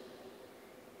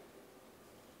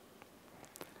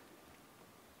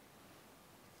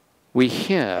 We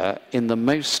hear in the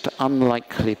most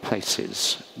unlikely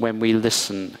places when we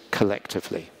listen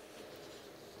collectively.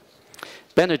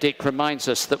 Benedict reminds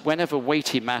us that whenever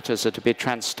weighty matters are to be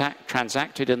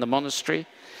transacted in the monastery,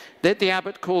 let the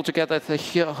abbot call together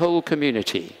the whole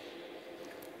community.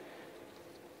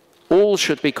 All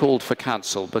should be called for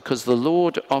counsel, because the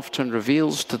Lord often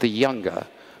reveals to the younger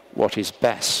what is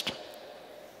best.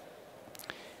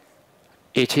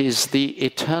 It is the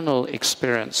eternal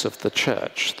experience of the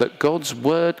church that God's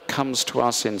word comes to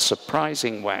us in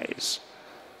surprising ways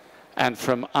and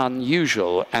from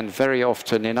unusual and very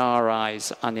often, in our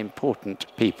eyes, unimportant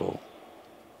people.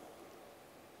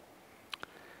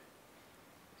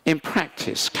 In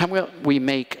practice, can we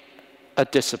make a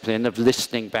discipline of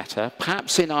listening better,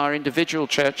 perhaps in our individual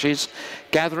churches,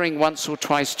 gathering once or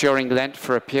twice during Lent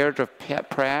for a period of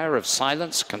prayer, of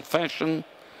silence, confession,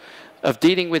 of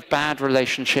dealing with bad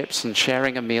relationships and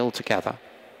sharing a meal together?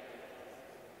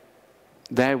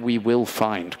 There we will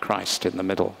find Christ in the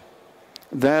middle.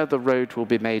 There the road will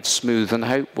be made smooth and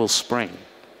hope will spring.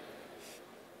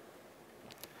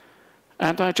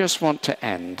 And I just want to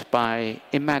end by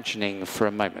imagining for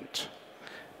a moment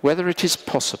whether it is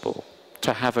possible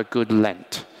to have a good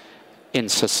Lent in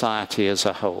society as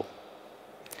a whole.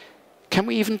 Can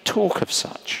we even talk of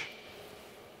such?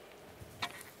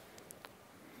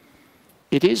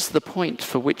 It is the point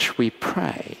for which we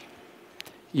pray,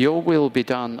 "Your will be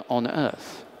done on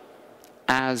earth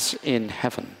as in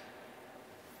heaven."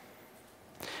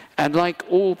 And like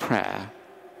all prayer,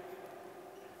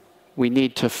 we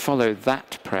need to follow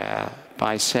that prayer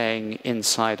by saying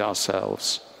inside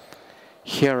ourselves,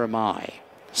 "Here am I,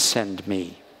 send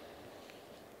me."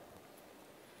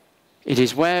 It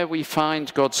is where we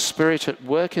find God's Spirit at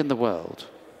work in the world,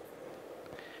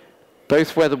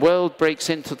 both where the world breaks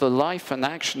into the life and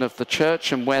action of the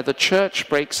church and where the church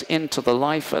breaks into the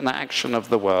life and action of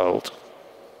the world.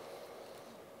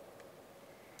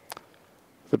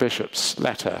 The bishop's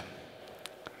letter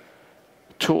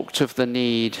talked of the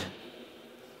need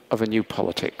of a new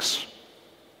politics.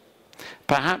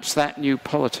 Perhaps that new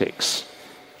politics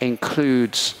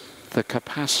includes the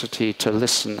capacity to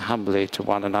listen humbly to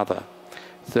one another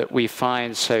that we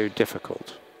find so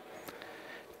difficult,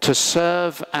 to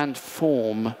serve and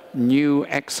form new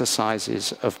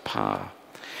exercises of power,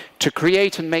 to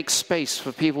create and make space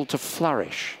for people to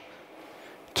flourish,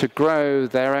 to grow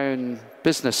their own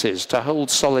businesses, to hold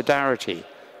solidarity,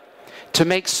 to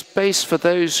make space for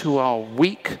those who are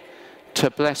weak,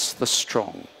 to bless the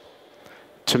strong,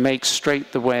 to make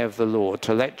straight the way of the Lord,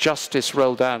 to let justice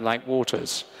roll down like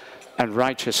waters and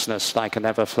righteousness like an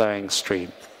ever-flowing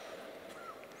stream.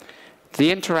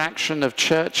 The interaction of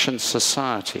church and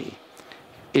society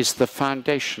is the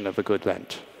foundation of a good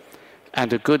Lent,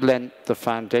 and a good Lent the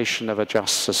foundation of a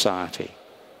just society.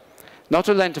 Not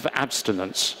a Lent of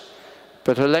abstinence,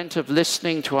 but a Lent of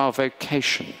listening to our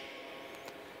vocation,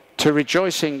 to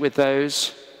rejoicing with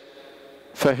those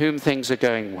for whom things are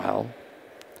going well,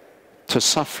 to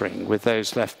suffering with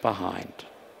those left behind.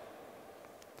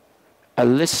 A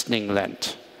listening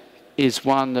Lent is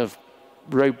one of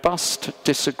robust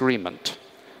disagreement,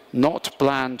 not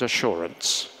bland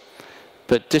assurance,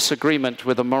 but disagreement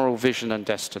with a moral vision and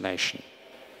destination.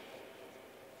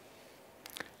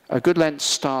 A good Lent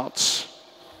starts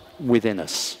within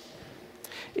us.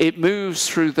 It moves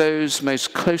through those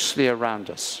most closely around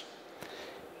us.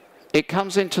 It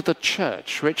comes into the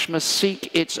church, which must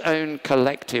seek its own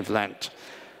collective Lent,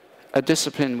 a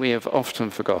discipline we have often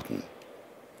forgotten.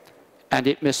 And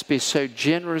it must be so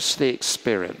generously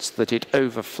experienced that it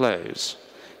overflows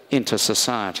into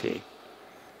society.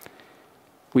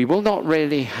 We will not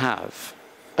really have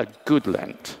a good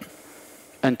Lent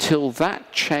until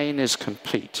that chain is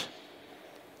complete.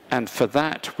 And for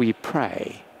that we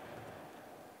pray,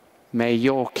 may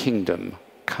your kingdom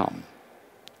come.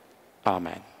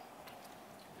 Amen.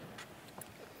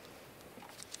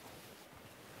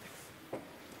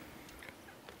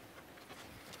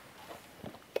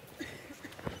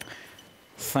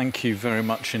 Thank you very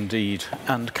much indeed.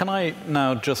 And can I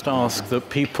now just ask that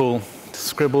people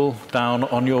scribble down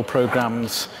on your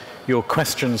programmes your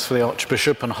questions for the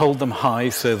Archbishop and hold them high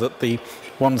so that the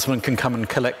wandsman can come and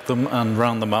collect them and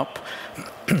round them up.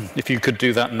 If you could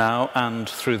do that now and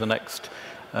through the next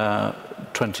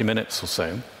 20 minutes or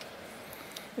so.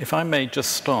 If I may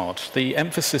just start, the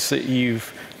emphasis that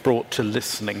you've brought to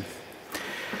listening.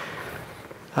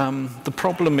 The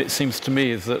problem, it seems to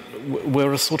me, is that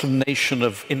we're a sort of nation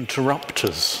of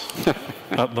interrupters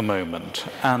at the moment.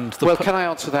 And well, can I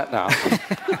answer that now?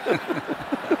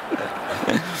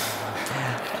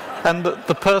 And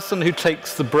the person who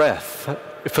takes the breath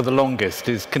for the longest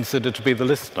is considered to be the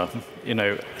listener, you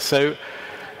know. So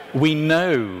we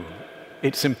know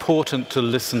it's important to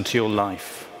listen to your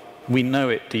life. We know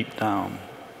it deep down.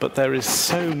 But there is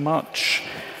so much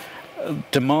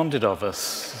demanded of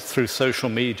us through social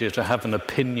media to have an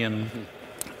opinion,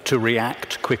 to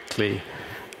react quickly.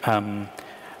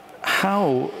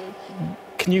 How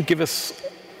can you give us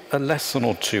a lesson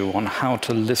or two on how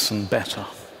to listen better?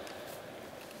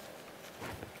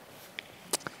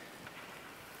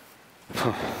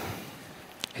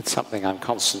 It's something I'm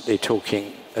constantly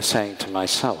saying to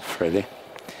myself, really.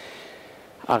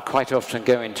 I'll quite often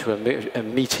go into a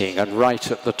meeting and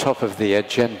write at the top of the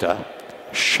agenda,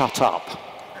 "Shut up."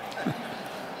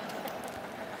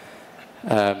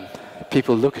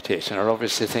 People look at it and are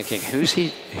obviously thinking, who's he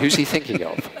thinking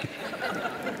of?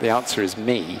 The answer is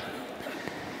me.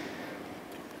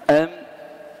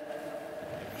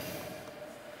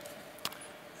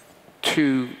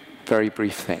 Two very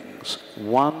brief things.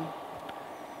 One,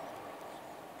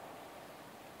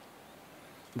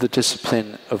 the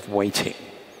discipline of waiting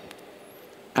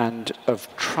and of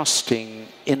trusting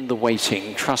in the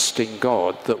waiting, trusting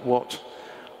God that what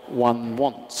one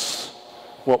wants,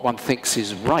 what one thinks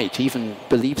is right, even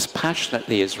believes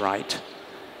passionately is right,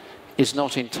 is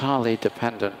not entirely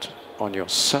dependent on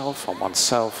yourself, on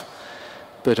oneself,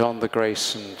 but on the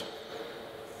grace and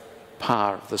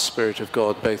power of the Spirit of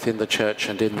God, both in the church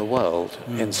and in the world,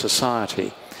 in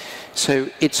society. So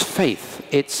it's faith.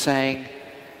 It's saying,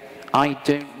 I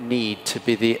don't need to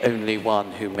be the only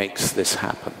one who makes this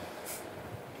happen.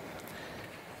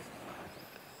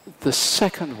 The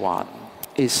second one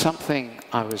is something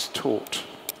I was taught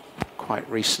quite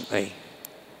recently.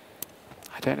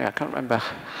 I don't know, I can't remember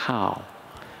how.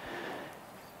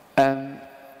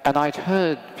 And I'd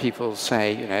heard people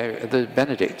say, you know, the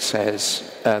Benedict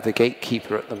says the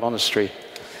gatekeeper at the monastery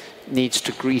needs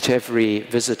to greet every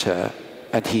visitor,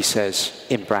 and he says,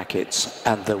 in brackets,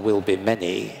 and there will be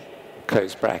many,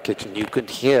 close bracket, and you can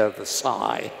hear the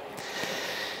sigh.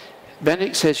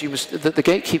 Benedict says that the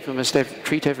gatekeeper must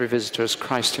treat every visitor as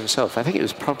Christ himself. I think it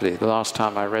was probably the last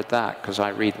time I read that, because I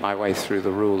read my way through the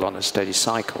rule on a steady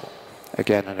cycle,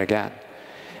 again and again.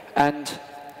 And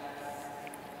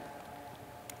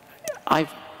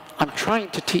I'm trying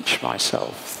to teach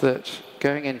myself that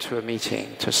going into a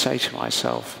meeting to say to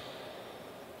myself,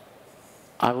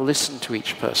 I will listen to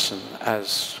each person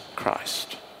as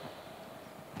Christ.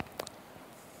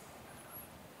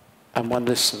 And one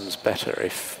listens better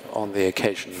if on the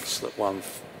occasions that one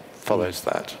follows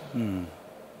that.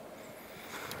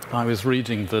 I was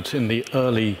reading that in the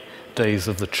early days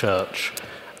of the church,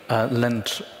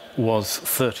 Lent was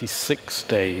 36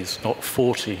 days, not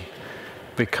 40,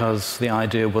 because the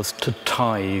idea was to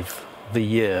tithe the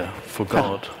year for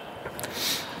God.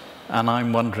 And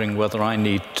I'm wondering whether I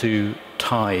need to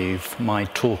tithe my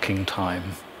talking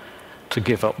time to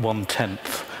give up 1/10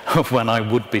 of when I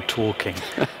would be talking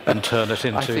and turn it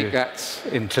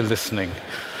into listening.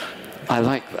 I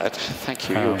like that. Thank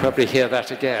you. You'll probably hear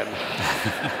that again.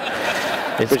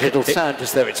 But it'll sound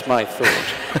as though it's my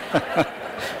thought.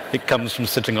 It comes from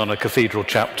sitting on a cathedral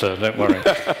chapter, don't worry.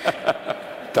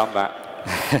 Done that.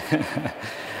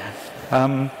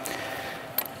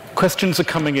 Questions are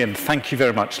coming in. Thank you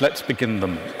very much. Let's begin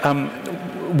them.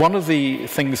 One of the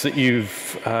things that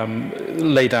you've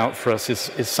laid out for us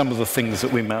is some of the things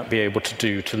that we might be able to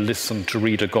do to listen, to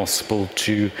read a gospel,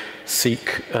 to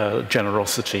seek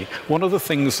generosity. One of the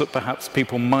things that perhaps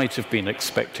people might have been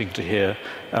expecting to hear,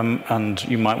 and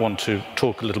you might want to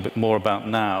talk a little bit more about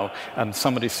now, and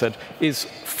somebody said, is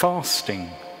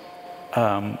fasting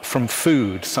from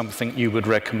food something you would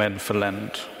recommend for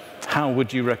Lent? How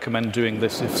would you recommend doing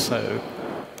this, if so?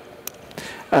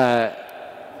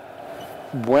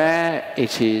 Where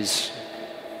it is,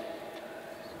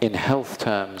 in health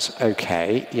terms,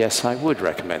 okay, yes, I would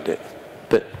recommend it,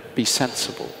 but be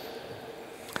sensible.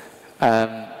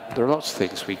 There are lots of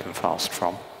things we can fast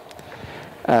from.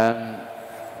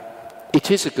 It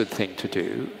is a good thing to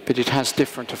do, but it has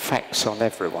different effects on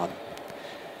everyone.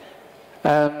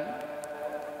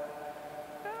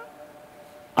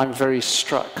 I'm very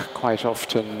struck quite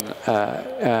often,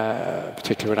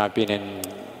 particularly when I've been in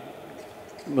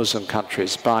Muslim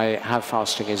countries, by how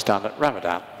fasting is done at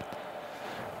Ramadan,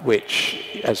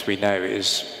 which, as we know,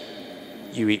 is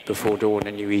you eat before dawn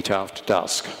and you eat after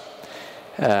dusk.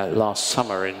 Last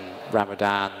summer in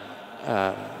Ramadan,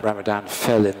 Ramadan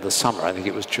fell in the summer. I think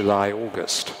it was July,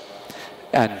 August.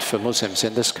 And for Muslims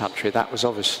in this country, that was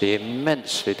obviously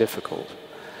immensely difficult.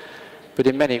 But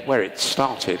in many, where it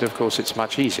started, of course, it's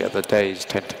much easier. The days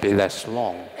tend to be less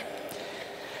long.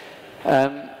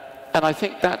 And I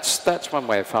think that's one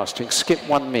way of fasting. Skip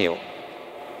one meal.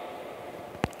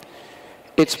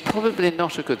 It's probably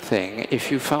not a good thing if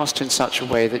you fast in such a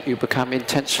way that you become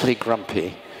intensely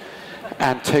grumpy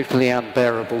and totally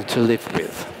unbearable to live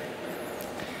with.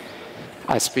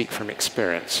 I speak from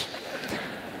experience.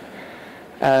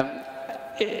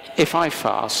 If I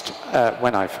fast,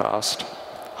 when I fast,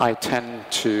 I tend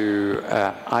to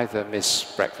either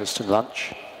miss breakfast and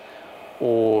lunch,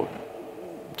 or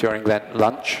during Lent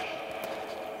lunch,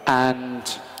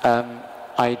 and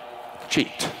I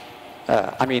cheat.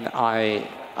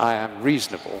 I am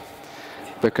reasonable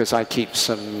because I keep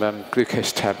some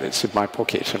glucose tablets in my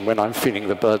pocket, and when I'm feeling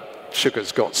the blood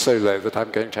sugar's got so low that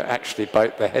I'm going to actually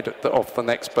bite the head off the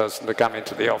next person to come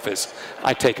into the office,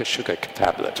 I take a sugar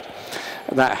tablet,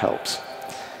 and that helps.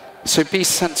 So be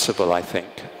sensible, I think.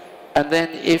 And then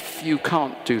if you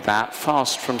can't do that,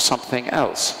 fast from something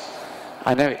else.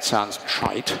 I know it sounds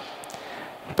trite,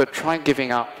 but try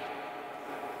giving up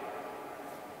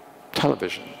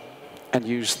television and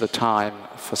use the time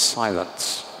for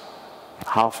silence.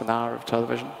 Half an hour of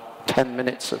television, 10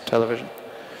 minutes of television.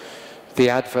 The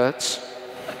adverts.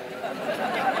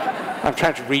 I'm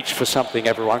trying to reach for something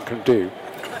everyone can do.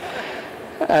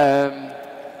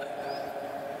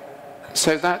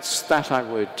 So that I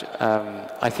would,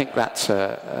 I think that's,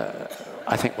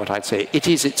 I think what I'd say.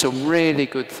 It's a really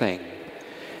good thing,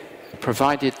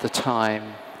 provided the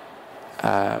time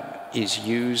is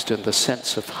used and the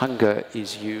sense of hunger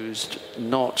is used,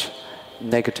 not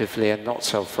negatively and not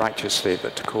self-righteously,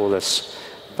 but to call us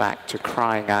back to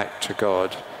crying out to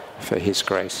God for his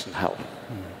grace and help.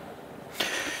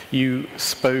 You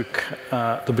spoke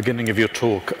at the beginning of your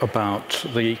talk about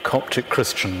the Coptic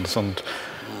Christians, and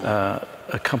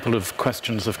a couple of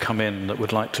questions have come in that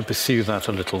would like to pursue that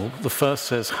a little. The first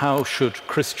says, how should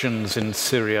Christians in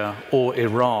Syria or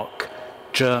Iraq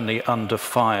journey under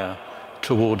fire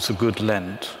towards a good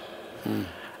Lent?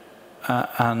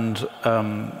 And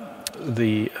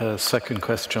the second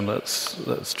question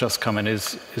that's just come in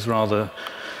is rather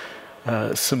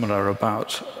similar,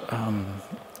 about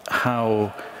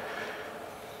how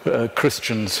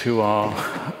Christians who are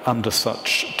under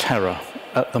such terror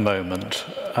at the moment,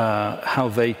 how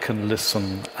they can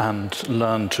listen and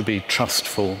learn to be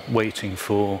trustful, waiting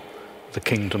for the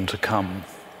kingdom to come.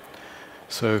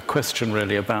 So a question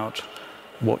really about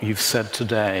what you've said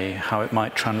today, how it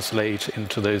might translate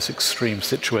into those extreme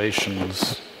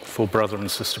situations for brother and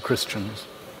sister Christians.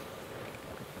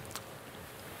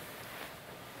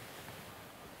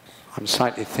 I'm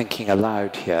slightly thinking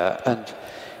aloud here, and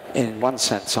in one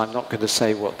sense I'm not going to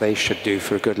say what they should do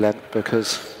for a good Lent,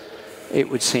 because it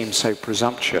would seem so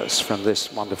presumptuous from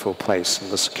this wonderful place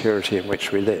and the security in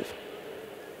which we live.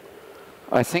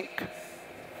 I think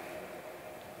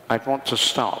I'd want to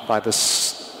start by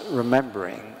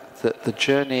remembering that the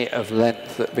journey of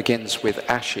Lent that begins with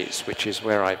ashes, which is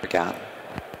where I began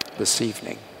this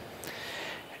evening,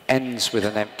 ends with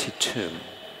an empty tomb.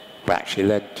 Well, actually,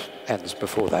 Lent ends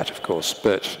before that, of course,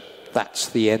 but that's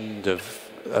the end of,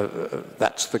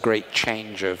 that's the great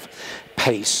change of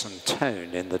pace and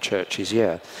tone in the church's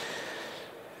year.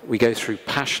 We go through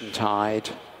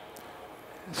Passiontide,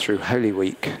 through Holy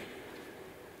Week,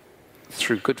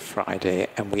 through Good Friday,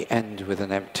 and we end with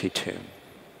an empty tomb.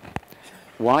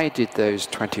 Why did those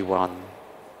 21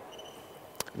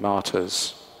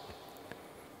 martyrs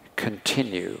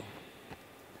continue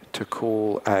to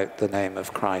call out the name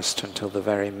of Christ until the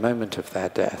very moment of their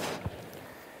death?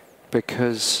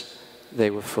 Because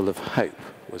they were full of hope,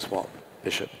 was what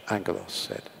Bishop Angelos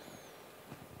said.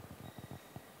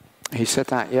 He said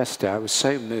that yesterday. I was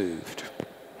so moved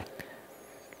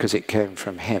because it came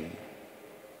from him.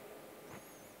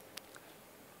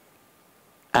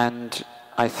 And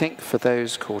I think for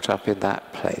those caught up in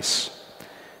that place,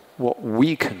 what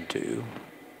we can do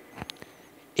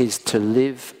is to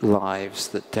live lives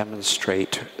that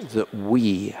demonstrate that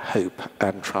we hope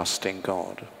and trust in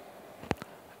God.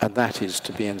 And that is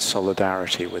to be in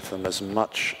solidarity with them as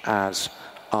much as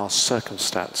our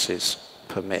circumstances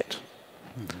permit.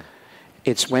 Mm-hmm.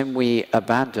 It's when we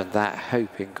abandon that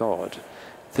hope in God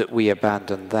that we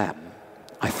abandon them,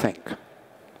 I think.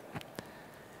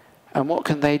 And what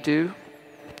can they do?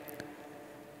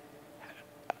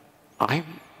 I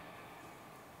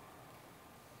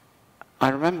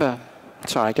remember,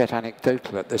 sorry, I get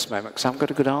anecdotal at this moment because I haven't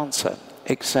got a good answer,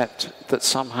 except that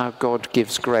somehow God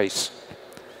gives grace.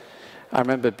 I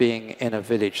remember being in a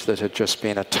village that had just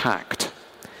been attacked,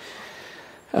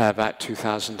 about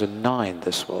 2009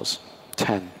 this was,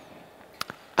 10.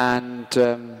 And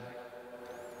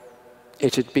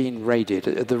it had been raided.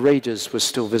 The raiders were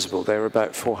still visible. They were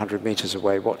about 400 meters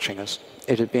away watching us.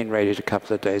 It had been raided a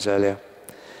couple of days earlier.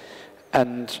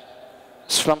 And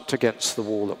slumped against the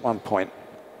wall at one point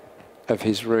of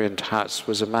his ruined house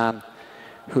was a man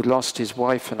who lost his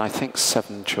wife and I think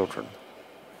 7 children.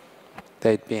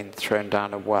 They'd been thrown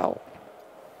down a well.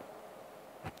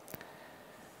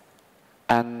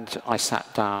 And I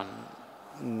sat down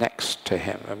next to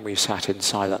him and we sat in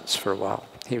silence for a while.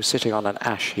 He was sitting on an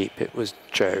ash heap. It was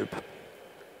Job.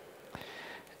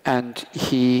 And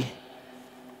he,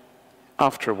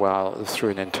 after a while,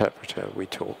 through an interpreter, we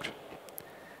talked.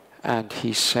 And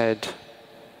he said,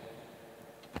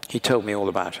 he told me all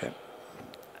about it.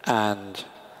 And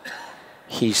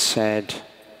he said,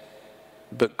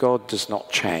 but God does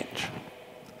not change.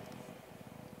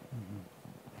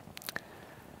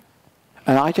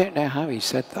 And I don't know how he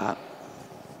said that,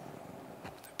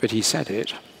 but he said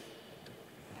it.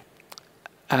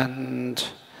 And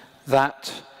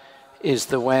that is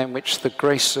the way in which the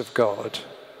grace of God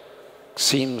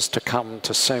seems to come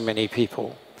to so many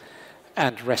people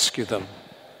and rescue them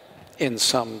in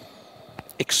some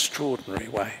extraordinary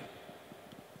way.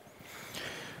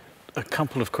 A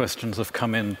couple of questions have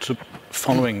come in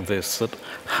following this, that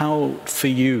how, for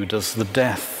you, does the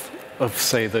death of,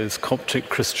 say, those Coptic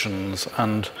Christians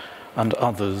and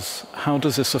others, how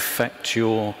does this affect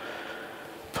your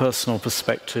personal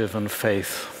perspective and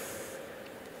faith?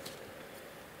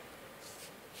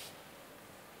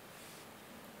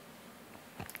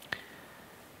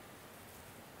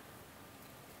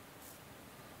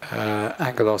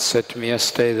 Angelos said to me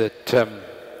yesterday that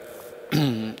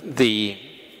in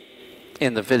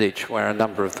the village where a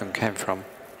number of them came from,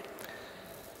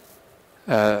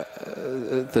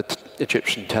 the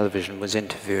Egyptian television was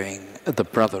interviewing the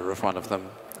brother of one of them,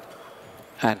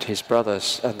 and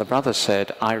the brother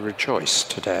said, "I rejoice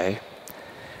today."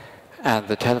 And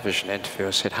the television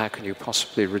interviewer said, "How can you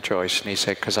possibly rejoice?" And he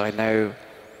said, "Because I know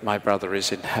my brother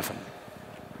is in heaven."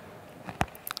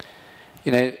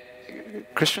 You know,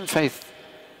 Christian faith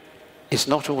is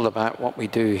not all about what we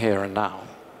do here and now,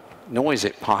 nor is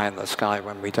it pie in the sky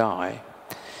when we die.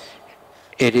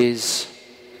 It is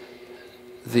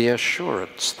the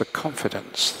assurance, the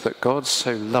confidence that God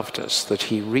so loved us that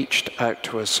he reached out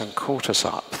to us and caught us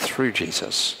up through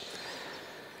Jesus,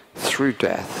 through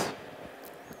death,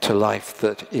 to life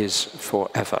that is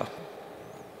forever.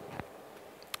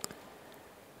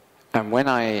 And when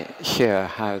I hear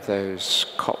how those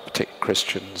Coptic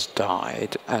Christians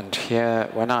died, and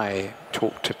when I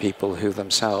talk to people who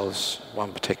themselves,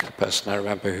 one particular person I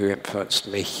remember who influenced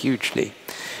me hugely,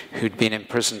 who'd been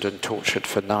imprisoned and tortured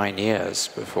for 9 years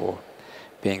before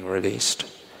being released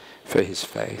for his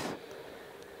faith,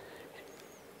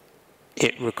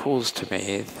 it recalls to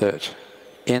me that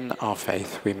in our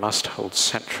faith we must hold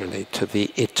centrally to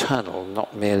the eternal,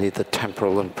 not merely the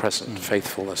temporal and present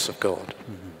faithfulness of God.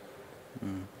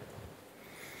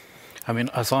 I mean,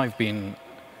 as I've been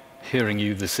hearing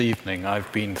you this evening,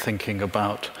 I've been thinking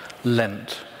about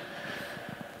Lent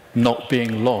not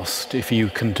being lost if you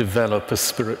can develop a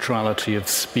spirituality of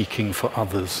speaking for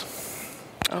others.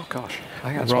 Oh gosh, I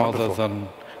think that's rather wonderful. than,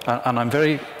 and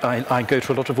I go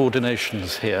to a lot of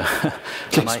ordinations here,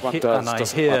 and I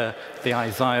hear the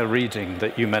Isaiah reading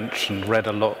that you mentioned read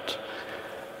a lot,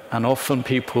 and often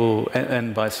people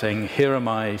end by saying, "Here am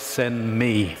I, send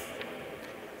me."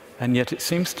 And yet it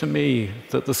seems to me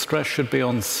that the stress should be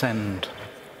on send.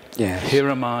 Yes. Here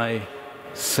am I,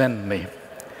 send me.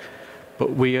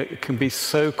 But we can be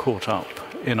so caught up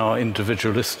in our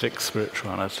individualistic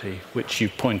spirituality, which you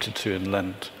pointed to in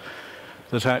Lent,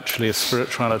 that actually a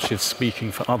spirituality of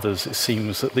speaking for others, it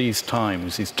seems that these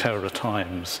times, these terror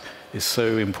times, is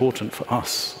so important for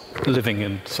us, living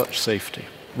in such safety,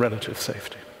 relative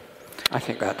safety. I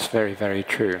think that's very, very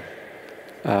true.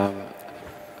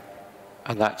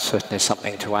 And that's certainly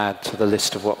something to add to the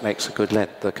list of what makes a good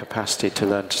Lent, the capacity to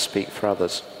learn to speak for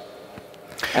others.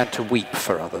 And to weep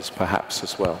for others, perhaps,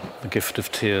 as well. The gift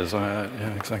of tears, yeah,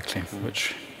 exactly.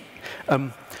 Which,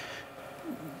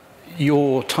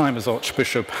 your time as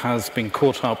Archbishop has been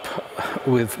caught up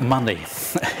with money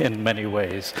in many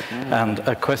ways. And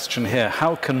a question here,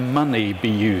 how can money be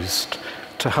used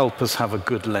to help us have a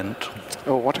good Lent?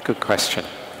 Oh, what a good question.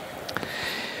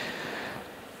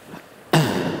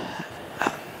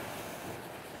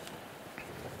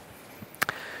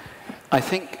 I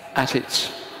think at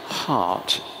its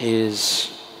heart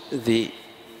is the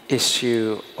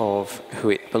issue of who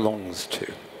it belongs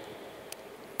to.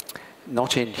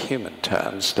 Not in human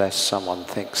terms, lest someone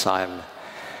thinks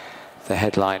the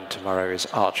headline tomorrow is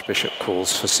Archbishop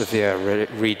calls for severe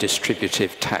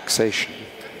redistributive taxation.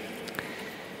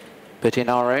 But in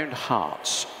our own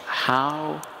hearts,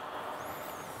 how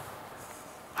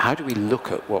do we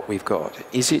look at what we've got?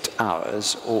 Is it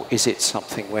ours, or is it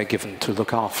something we're given to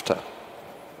look after?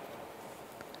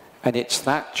 And it's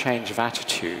that change of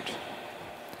attitude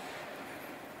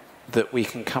that we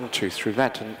can come to through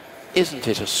Lent. And isn't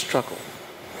it a struggle?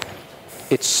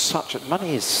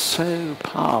 Money is so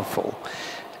powerful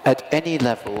at any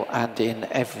level and in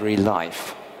every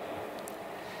life.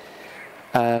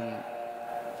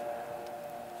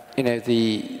 you know,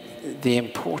 the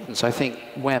importance, I think,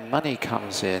 where money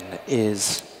comes in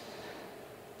is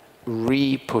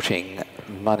re-putting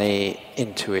money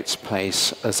into its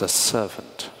place as a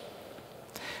servant.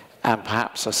 And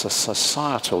perhaps at a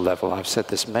societal level, I've said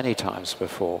this many times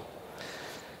before,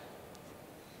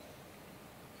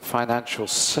 financial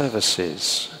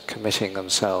services committing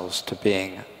themselves to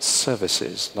being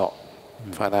services, not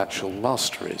financial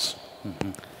masteries.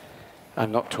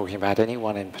 I'm not talking about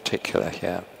anyone in particular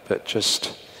here, but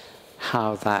just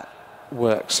how that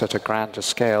works at a grander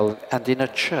scale and in a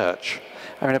church.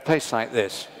 I mean, a place like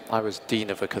this, I was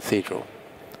dean of a cathedral.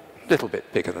 A little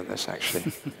bit bigger than this,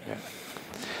 actually. Yeah.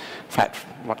 In fact,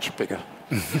 much bigger.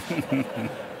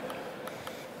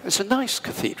 It's a nice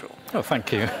cathedral. Oh,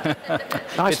 thank you.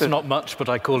 Nice. It's not much, but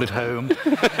I call it home.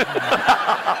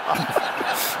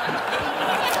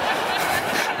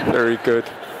 Very good.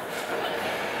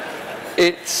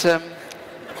 It's,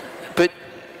 but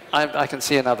I can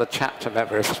see another chapter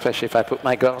member, especially if I put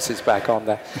my glasses back on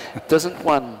there.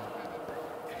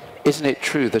 Isn't it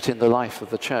true that in the life of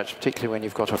the church, particularly when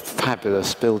you've got a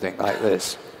fabulous building like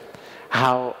this,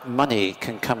 how money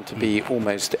can come to be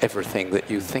almost everything that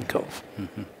you think of?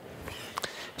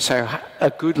 So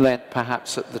a good Lent,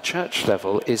 perhaps at the church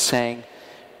level, is saying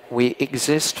we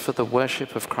exist for the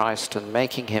worship of Christ and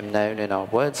making him known in our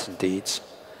words and deeds.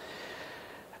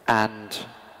 And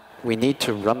we need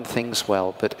to run things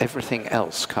well, but everything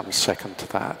else comes second to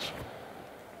that.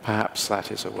 Perhaps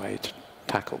that is a way to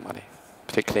tackle money,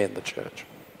 particularly in the church.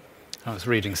 I was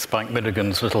reading Spike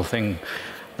Milligan's little thing,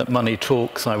 that money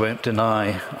talks, I won't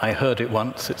deny. I heard it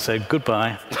once, it said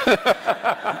goodbye.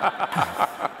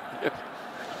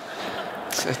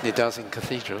 It certainly does in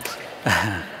cathedrals.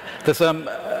 There's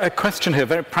a question here, a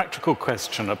very practical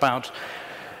question about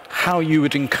how you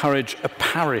would encourage a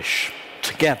parish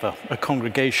together, a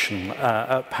congregation,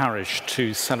 a parish,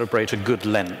 to celebrate a good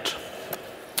Lent.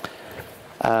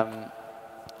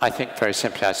 I think very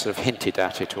simply, I sort of hinted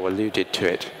at it or alluded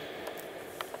to it.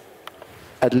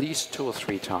 At least 2 or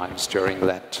 3 times during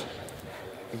Lent,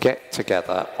 get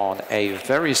together on a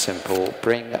very simple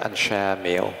bring and share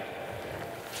meal.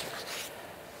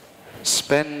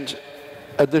 Spend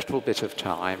a little bit of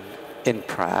time in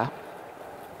prayer,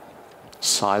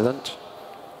 silent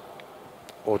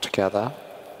or together.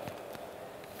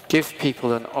 Give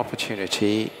people an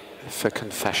opportunity for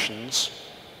confessions,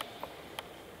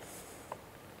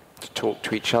 to talk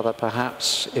to each other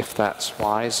perhaps, if that's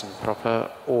wise and proper,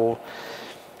 or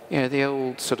the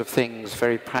old sort of things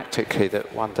very practically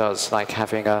that one does, like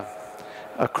having a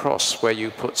cross where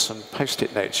you put some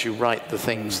post-it notes, you write the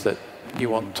things that you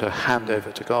want to hand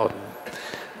over to God.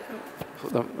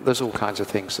 There's all kinds of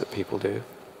things that people do.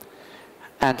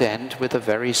 And end with a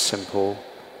very simple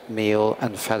meal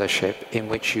and fellowship in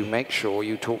which you make sure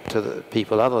you talk to the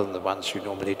people other than the ones you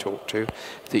normally talk to,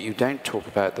 that you don't talk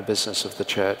about the business of the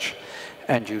church,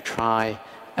 and you try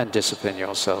and discipline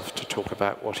yourself to talk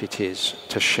about what it is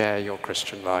to share your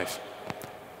Christian life,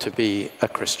 to be a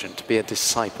Christian, to be a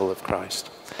disciple of Christ.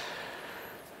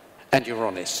 And you're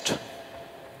honest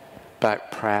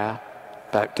about prayer,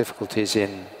 about difficulties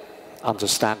in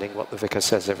understanding what the vicar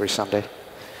says every Sunday.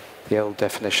 The old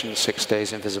definition, 6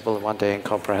 days invisible and 1 day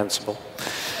incomprehensible.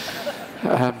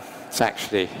 It's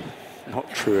actually not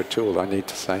true at all, I need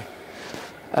to say.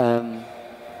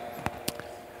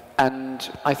 And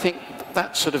I think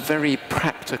that sort of very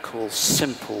practical,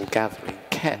 simple gathering,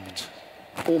 kept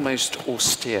almost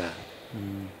austere,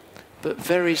 but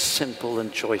very simple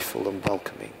and joyful and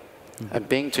welcoming. And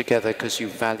being together because you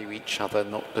value each other,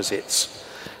 not because it's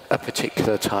a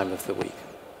particular time of the week.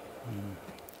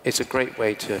 It's a great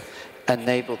way to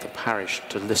enable the parish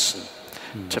to listen,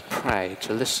 to pray,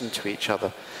 to listen to each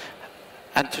other,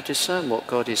 and to discern what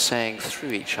God is saying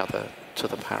through each other to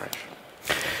the parish.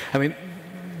 I mean,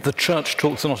 the church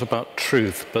talks a lot about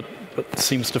truth, but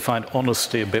seems to find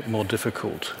honesty a bit more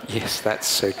difficult. Yes, that's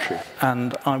so true.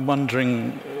 And I'm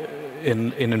wondering,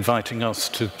 in inviting us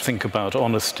to think about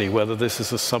honesty, whether this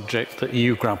is a subject that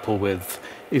you grapple with.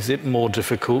 Is it more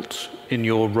difficult in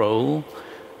your role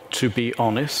to be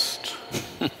honest?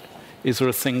 Is there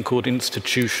a thing called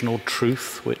institutional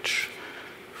truth which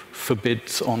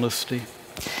forbids honesty?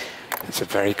 That's a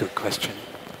very good question.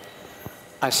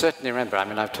 I certainly remember, I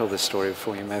mean, I've told this story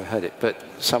before, you may have heard it, but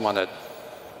someone had,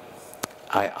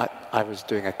 I was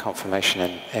doing a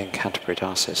confirmation in Canterbury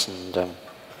Diocese, and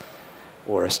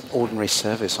or an ordinary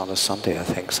service on a Sunday, I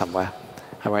think, somewhere.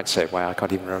 I won't say where, I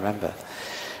can't even remember.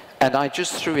 And I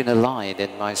just threw in a line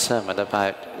in my sermon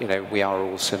about, we are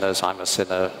all sinners, I'm a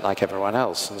sinner like everyone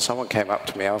else. And someone came up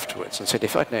to me afterwards and said,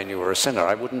 if I'd known you were a sinner,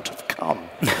 I wouldn't have come.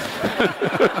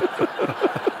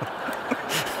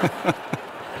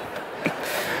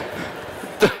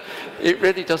 It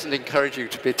really doesn't encourage you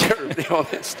to be terribly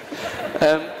honest.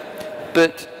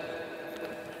 But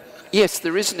yes,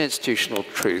 there is an institutional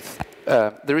truth.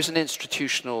 There is an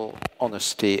institutional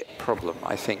honesty problem,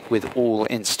 I think, with all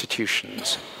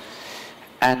institutions.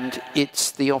 And it's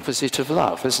the opposite of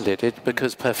love, isn't it?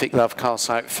 Because perfect love casts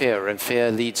out fear, and fear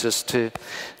leads us to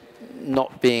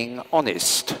not being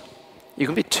honest. You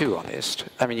can be too honest.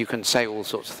 I mean, you can say all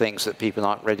sorts of things that people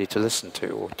aren't ready to listen to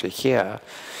or to hear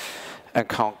and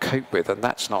can't cope with, and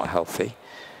that's not healthy.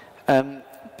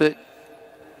 But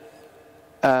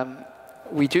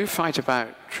we do fight about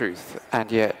truth,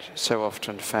 and yet so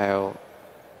often fail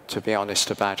to be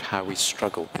honest about how we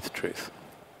struggle with truth.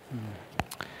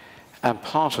 And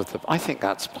I think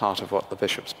that's part of what the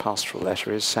Bishop's pastoral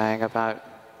letter is saying about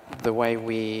the way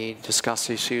we discuss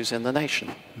issues in the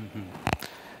nation.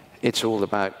 It's all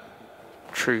about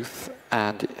truth,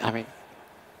 and I mean,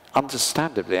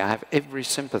 understandably, I have every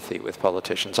sympathy with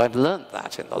politicians. I've learned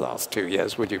that in the last 2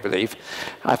 years, would you believe?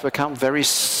 I've become very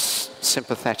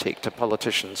sympathetic to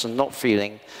politicians and not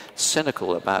feeling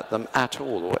cynical about them at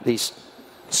all, or at least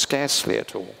scarcely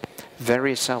at all,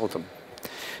 very seldom.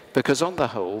 Because on the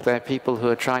whole, they're people who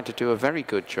are trying to do a very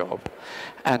good job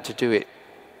and to do it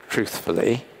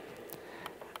truthfully,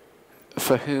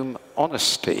 for whom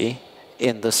honesty,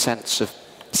 in the sense of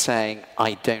saying,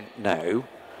 I don't know,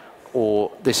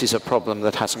 or this is a problem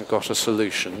that hasn't got a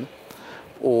solution,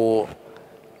 or,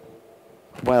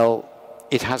 well,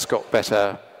 it has got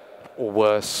better or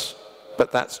worse,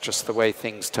 but that's just the way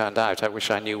things turned out. I wish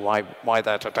I knew why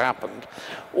that had happened.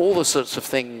 All the sorts of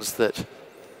things that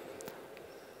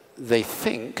they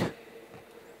think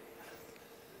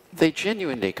they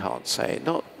genuinely can't say.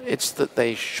 Not it's that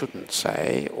they shouldn't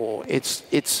say, or it's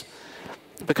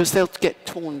because they'll get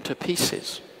torn to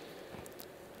pieces.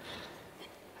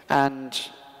 And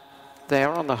they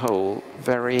are, on the whole,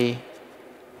 very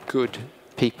good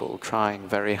people trying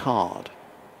very hard.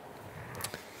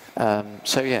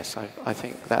 So yes, I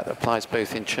think that applies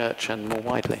both in church and more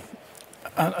widely.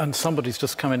 And somebody's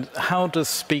just come in. How does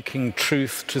speaking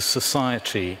truth to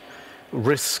society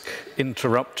risk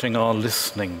interrupting our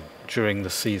listening during the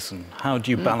season? How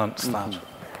do you balance that?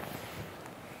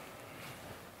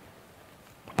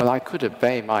 Well, I could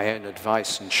obey my own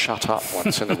advice and shut up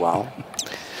once in a while.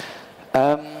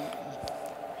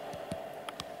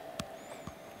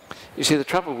 You see, the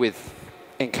trouble with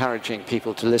encouraging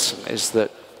people to listen is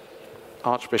that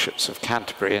Archbishops of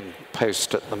Canterbury and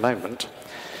Post at the moment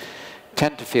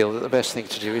tend to feel that the best thing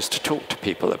to do is to talk to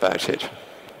people about it,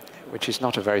 which is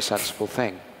not a very sensible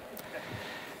thing.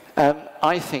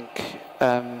 I think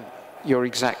you're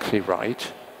exactly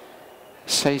right.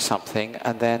 Say something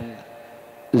and then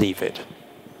leave it.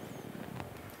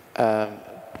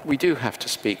 We do have to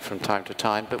speak from time to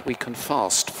time, but we can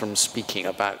fast from speaking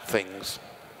about things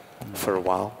for a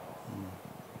while.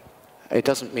 It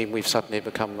doesn't mean we've suddenly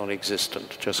become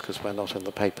non-existent just because we're not in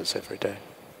the papers every day.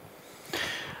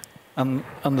 And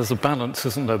there's a balance,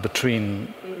 isn't there,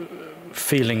 between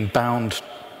feeling bound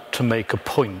to make a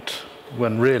point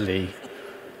when really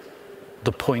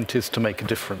the point is to make a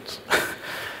difference.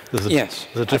 There's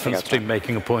a difference between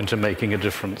making a point and making a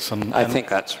difference. And I think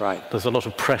that's right. There's a lot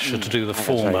of pressure to do the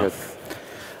former.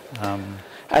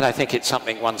 And I think it's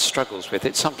something one struggles with.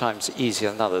 It's sometimes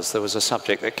easier than others. There was a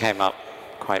subject that came up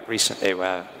quite recently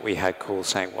where we had calls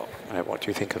saying, what do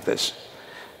you think of this?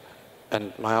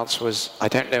 And my answer was, I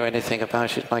don't know anything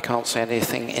about it, and I can't say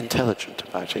anything intelligent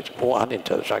about it, or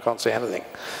unintelligent, I can't say anything.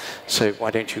 So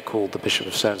why don't you call the Bishop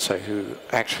of so-and-so who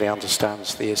actually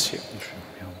understands the issue?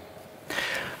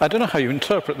 I don't know how you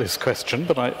interpret this question,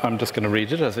 but I'm just going to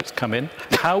read it as it's come in.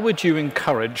 How would you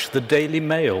encourage the Daily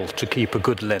Mail to keep a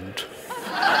good Lent?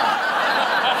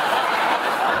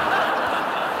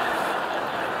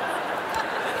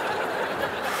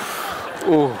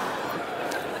 Ooh.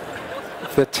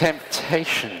 The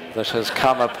temptation that has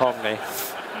come upon me.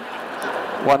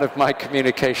 One of my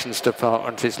communications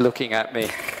department is looking at me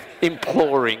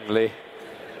imploringly.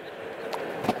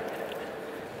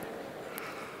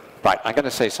 Right, I'm going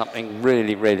to say something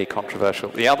really, really controversial.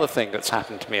 The other thing that's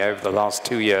happened to me over the last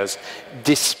 2 years,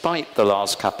 despite the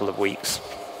last couple of weeks,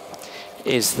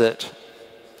 is that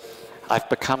I've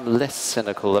become less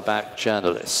cynical about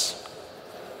journalists.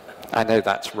 I know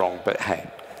that's wrong, but hey,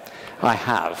 I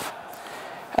have.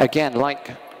 Again,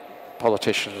 like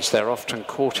politicians, they're often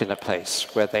caught in a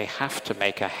place where they have to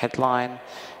make a headline,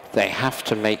 they have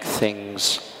to make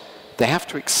things, they have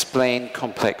to explain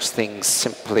complex things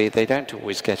simply, they don't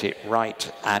always get it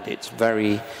right, and it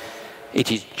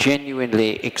is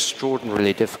genuinely,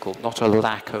 extraordinarily difficult, not a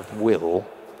lack of will.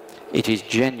 it is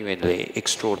genuinely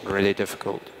extraordinarily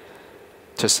difficult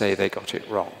to say they got it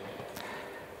wrong.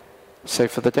 So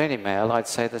for the Daily Mail, I'd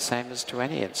say the same as to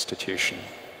any institution.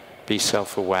 Be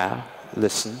self-aware,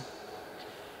 listen,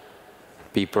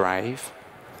 be brave,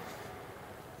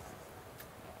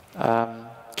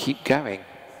 keep going.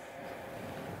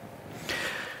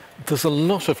 There's a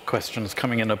lot of questions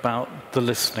coming in about the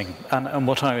listening, and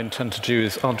what I intend to do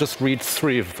is I'll just read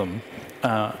 3 of them,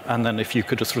 and then if you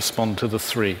could just respond to the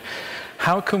 3.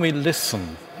 How can we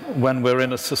listen when we're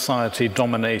in a society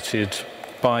dominated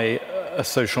by a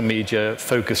social media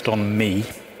focused on me,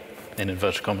 in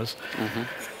inverted commas? Mm-hmm.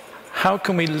 How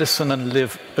can we listen and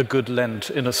live a good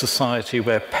Lent in a society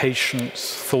where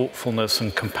patience, thoughtfulness,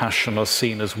 and compassion are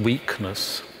seen as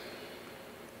weakness?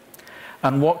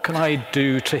 And what can I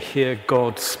do to hear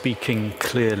God speaking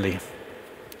clearly?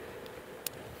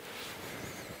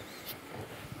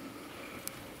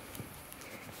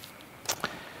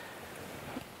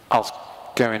 I'll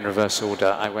go in reverse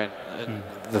order. I went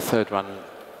the 3rd one.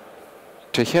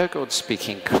 To hear God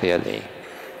speaking clearly,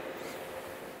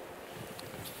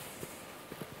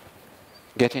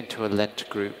 get into a Lent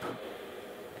group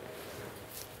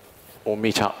or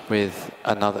meet up with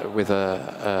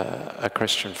a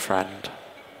Christian friend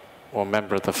or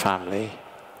member of the family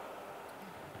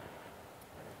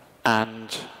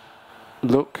and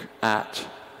look at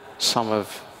one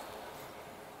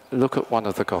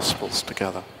of the Gospels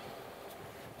together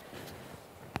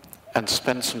and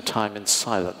spend some time in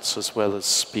silence as well as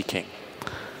speaking.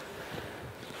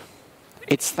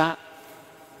 It's that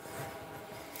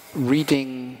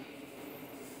reading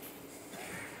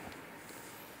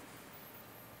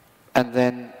and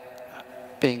then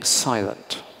being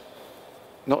silent,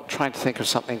 not trying to think of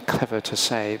something clever to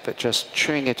say, but just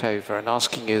chewing it over and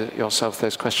asking yourself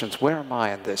those questions. Where am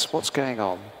I in this? What's going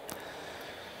on?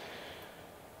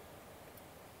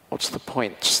 What's the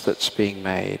point that's being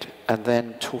made? And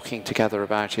then talking together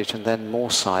about it, and then more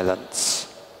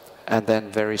silence, and then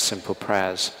very simple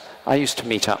prayers. I used to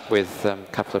meet up with a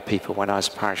couple of people when I was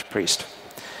a parish priest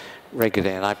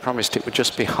regularly, and I promised it would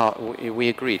just be we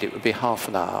agreed it would be half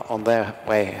an hour on their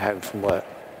way home from work.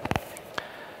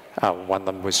 One of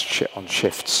them was on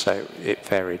shift, so it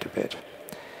varied a bit.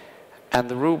 And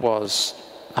the rule was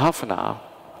half an hour,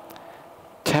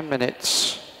 10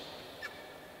 minutes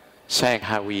saying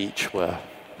how we each were,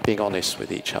 being honest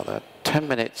with each other, 10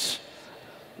 minutes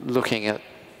looking at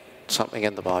something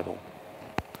in the Bible,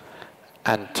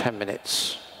 and 10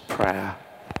 minutes prayer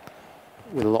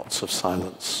with lots of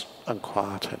silence and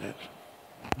quiet in it.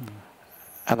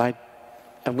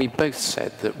 And we both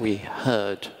said that we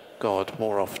heard God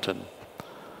more often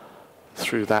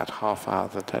through that half hour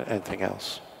than anything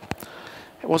else.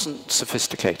 It wasn't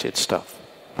sophisticated stuff.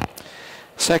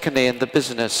 Secondly, in the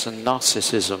business and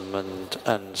narcissism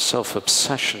and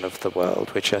self-obsession of the world,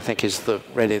 which I think is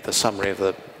really the summary of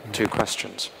the 2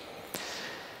 questions,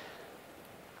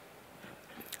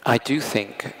 I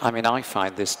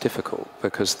find this difficult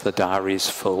because the diary is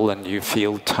full and you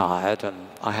feel tired, and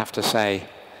I have to say,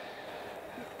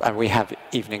 and we have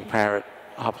evening prayer at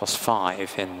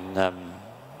 5:30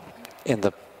 in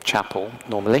the chapel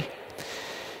normally,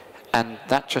 and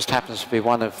that just happens to be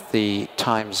one of the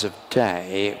times of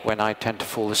day when I tend to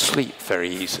fall asleep very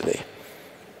easily.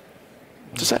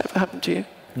 Does that ever happen to you?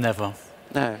 Never.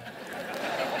 No.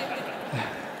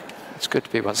 It's good to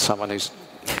be with someone who's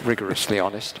rigorously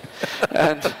honest.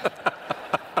 And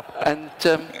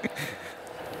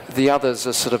the others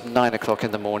are sort of 9 o'clock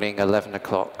in the morning, 11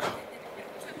 o'clock,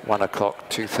 1 o'clock,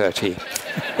 2:30,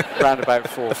 round about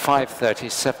 4, 5:30,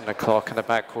 7 o'clock, and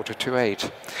about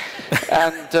 7:45.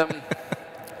 And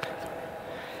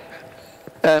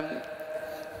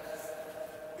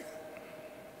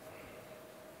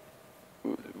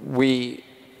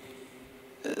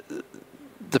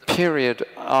the period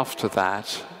after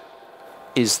that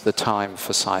is the time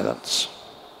for silence.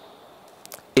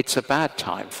 It's a bad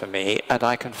time for me, and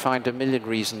I can find a million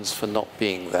reasons for not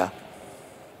being there.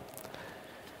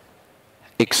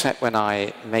 Except when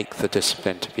I make the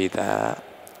discipline to be there,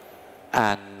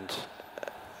 and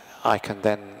I can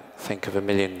then think of a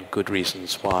million good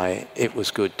reasons why it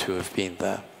was good to have been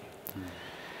there.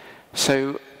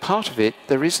 So part of it,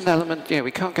 there is an element,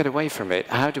 we can't get away from it.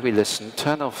 How do we listen?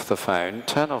 Turn off the phone,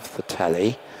 turn off the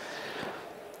telly,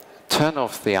 turn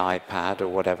off the iPad or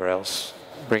whatever else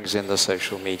brings in the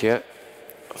social media,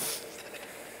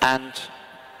 and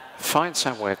find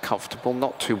somewhere comfortable,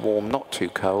 not too warm, not too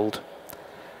cold,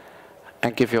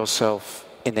 and give yourself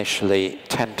initially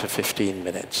 10 to 15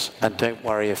 minutes. And don't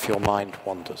worry if your mind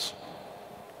wanders.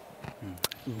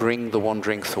 Bring the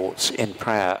wandering thoughts in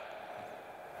prayer.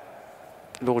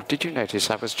 Lord, did you notice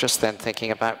I was just then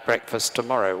thinking about breakfast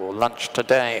tomorrow or lunch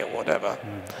today or whatever?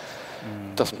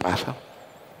 Doesn't matter.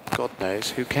 God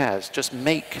knows, who cares? Just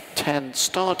make 10,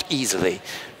 start easily.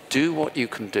 Do what you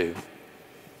can do.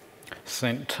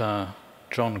 St.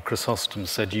 John Chrysostom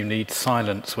said you need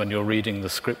silence when you're reading the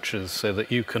scriptures so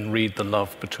that you can read the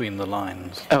love between the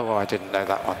lines. Oh, well, I didn't know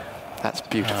that one. That's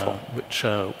beautiful. Which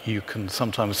you can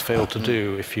sometimes fail to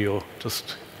do if you're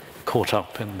just caught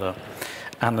up in the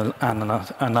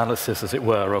analysis, as it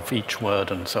were, of each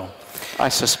word and so on. I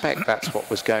suspect that's what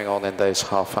was going on in those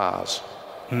half hours.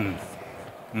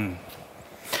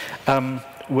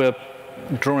 We're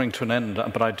drawing to an end,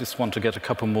 but I just want to get a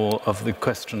couple more of the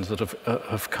questions that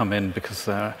have come in because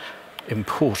they're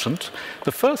important.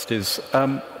 The first is,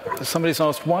 somebody's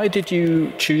asked, why did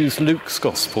you choose Luke's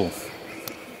Gospel?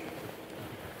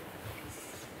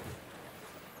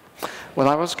 Well,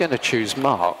 I was going to choose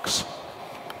Mark's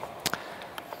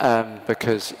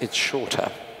because it's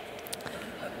shorter.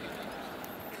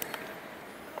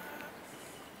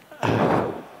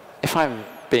 If I'm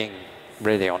being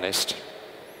really honest,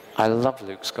 I love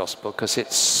Luke's Gospel because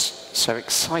it's so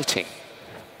exciting.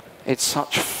 It's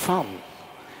such fun.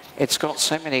 It's got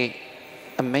so many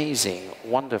amazing,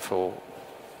 wonderful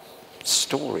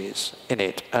stories in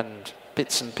it and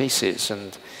bits and pieces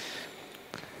and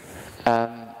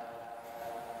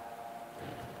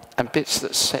bits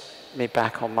that set me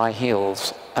back on my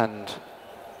heels and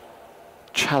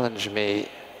challenge me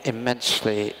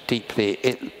immensely, deeply.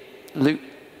 Luke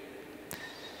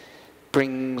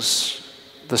brings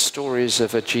the stories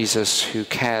of a Jesus who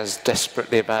cares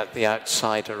desperately about the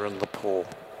outsider and the poor.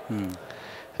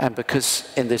 And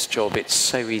because in this job it's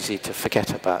so easy to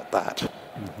forget about that,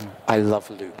 I love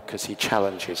Luke because he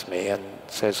challenges me and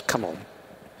says, come on,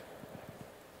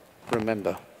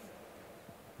 remember.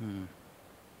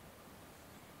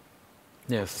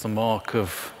 Yes, the mark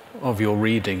of your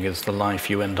reading is the life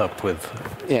you end up with.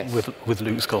 Yes. With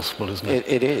Luke's Gospel, isn't it?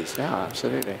 It is, yeah,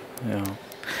 absolutely.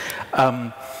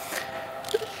 Yeah.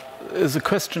 There's a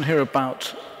question here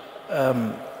about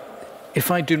if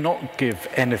I do not give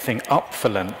anything up for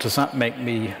Lent, does that make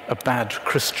me a bad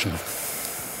Christian?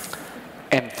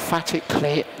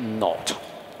 Emphatically not.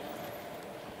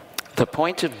 The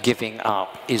point of giving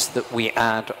up is that we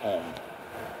add on.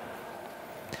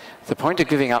 The point of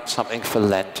giving up something for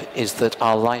Lent is that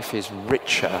our life is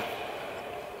richer,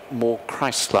 more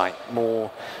Christ-like,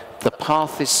 the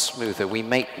path is smoother. We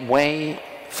make way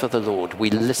for the Lord. We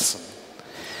listen.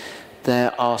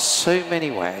 There are so many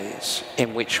ways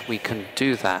in which we can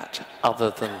do that other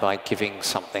than by giving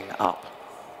something up.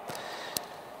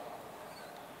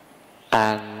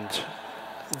 And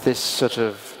this sort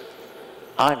of,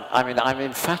 I'm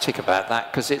emphatic about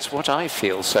that because it's what I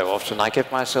feel so often. I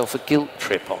give myself a guilt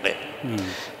trip on it.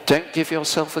 Don't give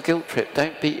yourself a guilt trip.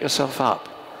 Don't beat yourself up.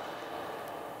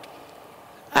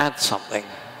 Add something.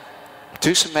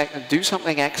 Do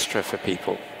something extra for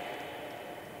people.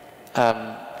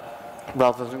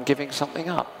 Rather than giving something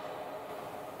up.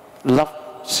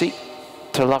 Seek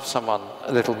to love someone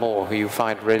a little more who you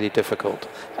find really difficult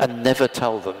and never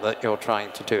tell them that you're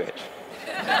trying to do it.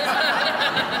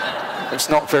 It's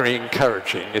not very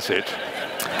encouraging, is it,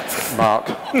 Mark?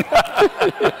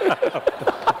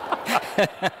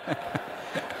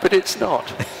 But it's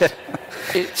not.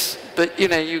 But you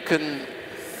know,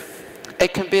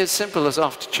 it can be as simple as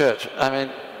after church. I mean,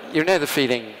 you know the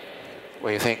feeling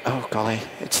where you think, oh golly,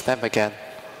 it's them again.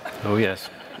 Oh yes.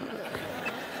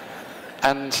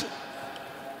 And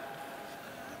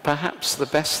perhaps the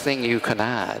best thing you can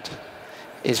add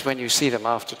is when you see them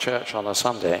after church on a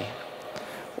Sunday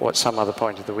or at some other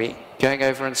point of the week, going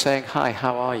over and saying, hi,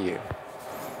 how are you?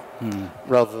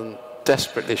 Rather than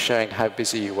desperately showing how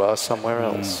busy you are somewhere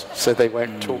else, so they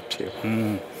won't talk to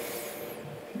you.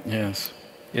 Yes.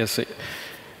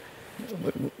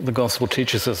 The Gospel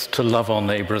teaches us to love our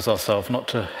neighbour as ourselves, not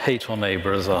to hate our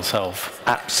neighbour as ourselves.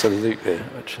 Absolutely.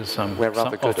 Which is we're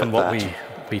rather good often at what that.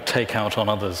 we take out on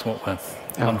others. What we're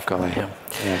golly. Yeah.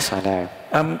 Yes, I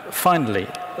know. Finally,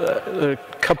 a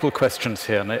couple of questions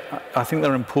here, and I think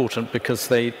they're important because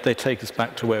they take us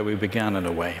back to where we began in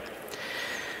a way.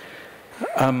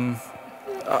 I'm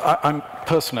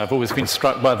personally, I've always been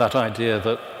struck by that idea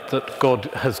that God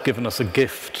has given us a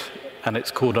gift, and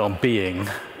it's called our being,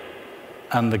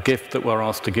 and the gift that we're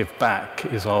asked to give back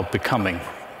is our becoming.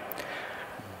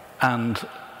 And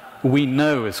we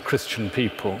know as Christian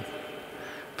people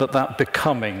that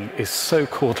becoming is so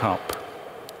caught up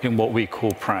in what we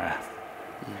call prayer.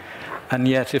 And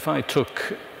yet, if I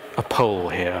took a poll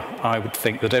here, I would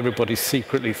think that everybody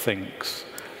secretly thinks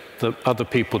that other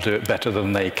people do it better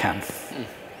than they can.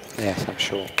 Yes, I'm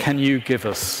sure. Can you give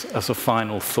us, as a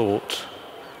final thought,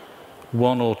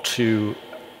 one or two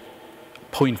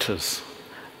pointers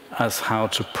as how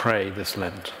to pray this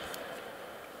Lent?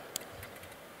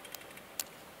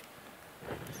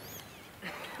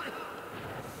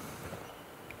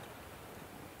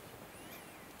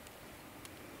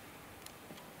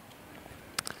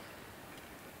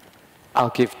 I'll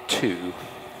give two,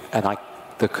 and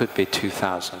there could be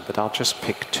 2,000, but I'll just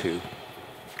pick two.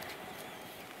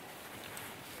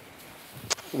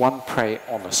 One, pray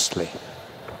honestly.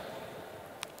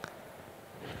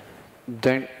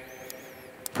 Don't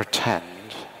pretend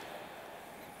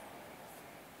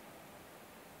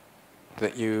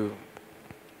that you,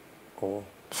 or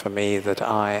for me, that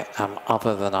I am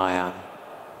other than I am.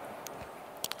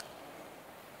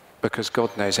 Because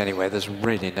God knows anyway, there's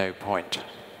really no point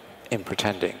in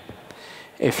pretending.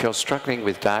 If you're struggling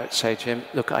with doubt, say to him,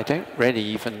 look, I don't really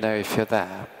even know if you're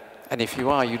there. And if you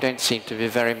are, you don't seem to be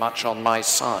very much on my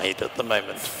side at the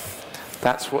moment.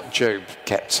 That's what Job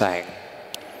kept saying.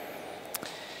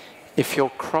 If you're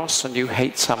cross and you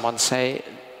hate someone, say,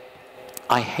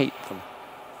 I hate them.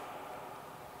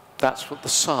 That's what the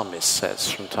psalmist says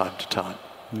from time to time.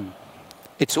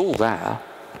 It's all there.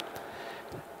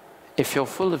 If you're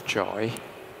full of joy,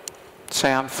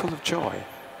 say, I'm full of joy.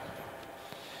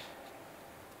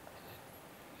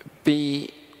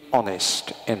 Be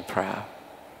honest in prayer.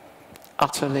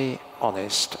 Utterly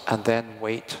honest, and then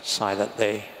wait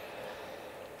silently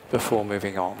before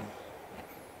moving on.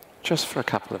 Just for a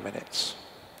couple of minutes.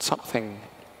 Something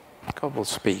God will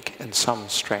speak in some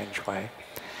strange way.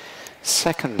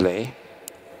 Secondly,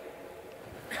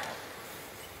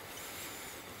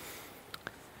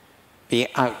 be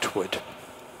outward.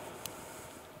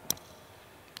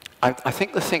 I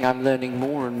think the thing I'm learning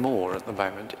more and more at the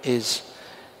moment is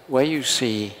where you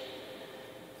see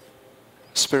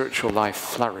spiritual life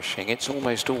flourishing, it's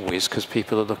almost always because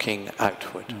people are looking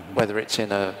outward, whether it's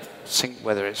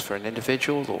whether it's for an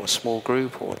individual or a small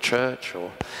group or a church or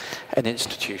an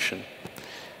institution.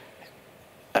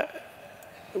 I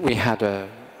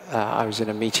was in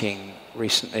a meeting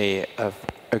recently of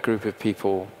a group of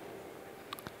people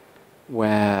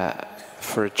where,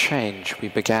 for a change, we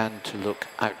began to look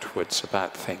outwards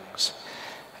about things.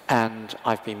 And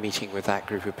I've been meeting with that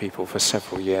group of people for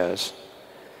several years.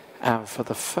 And for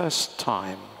the first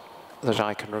time that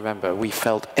I can remember, we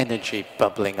felt energy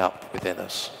bubbling up within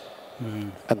us.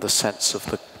 And the sense of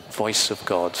the voice of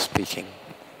God speaking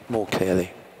more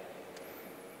clearly.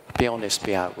 Be honest,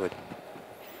 be outward.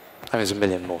 And there's a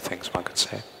million more things one could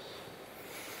say.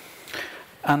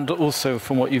 And also,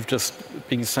 from what you've just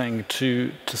been saying,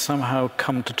 to somehow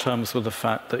come to terms with the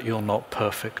fact that you're not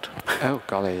perfect. Oh,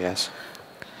 golly, yes.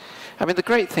 I mean, the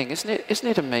great thing, isn't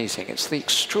it amazing? It's the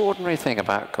extraordinary thing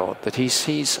about God, that he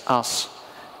sees us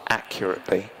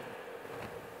accurately.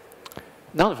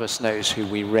 None of us knows who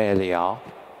we really are.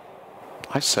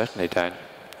 I certainly don't.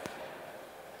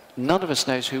 None of us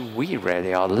knows who we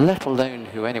really are, let alone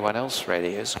who anyone else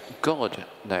really is. God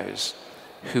knows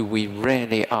who we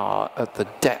really are at the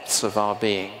depths of our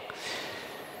being.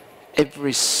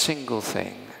 Every single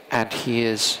thing. And he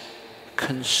is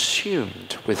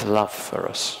consumed with love for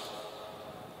us.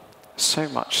 So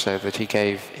much so that he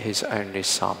gave his only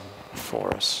Son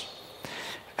for us.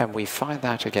 And we find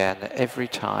that again every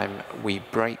time we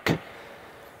break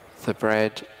the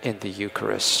bread in the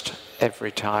Eucharist, every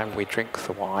time we drink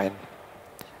the wine.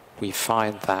 We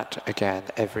find that again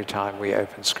every time we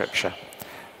open Scripture.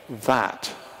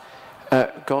 That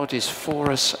God is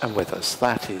for us and with us.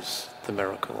 That is the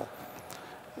miracle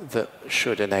that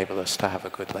should enable us to have a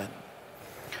good Lent.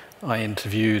 I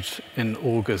interviewed in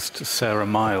August Sarah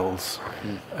Miles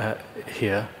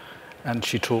here, and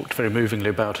she talked very movingly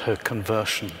about her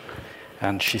conversion.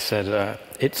 And she said,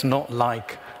 it's not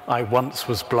like I once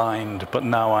was blind, but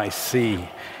now I see.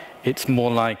 It's more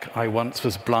like I once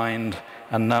was blind,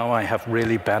 and now I have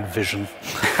really bad vision.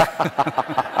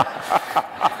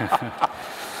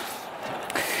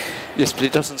 Yes, but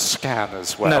it doesn't scan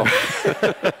as well. No.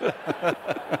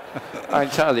 I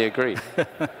entirely agree.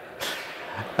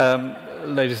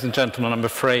 Ladies and gentlemen, I'm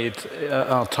afraid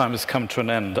our time has come to an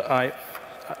end. I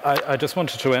just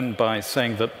wanted to end by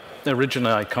saying that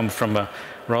originally I come from a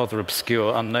rather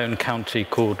obscure, unknown county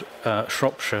called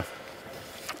Shropshire.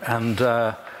 And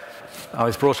I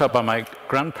was brought up by my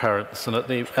grandparents, and at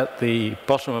the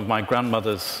bottom of my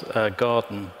grandmother's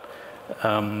garden,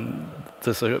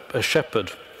 there's a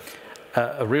shepherd,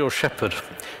 a real shepherd,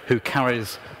 who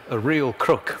carries a real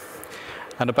crook.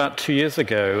 And about 2 years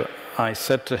ago, I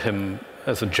said to him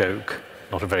as a joke,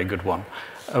 not a very good one,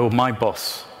 oh, my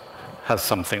boss has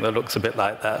something that looks a bit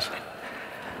like that.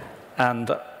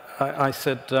 And I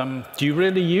said, do you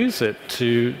really use it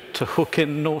to hook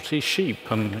in naughty sheep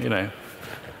and,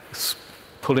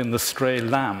 pull in the stray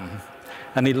lamb?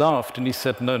 And he laughed and he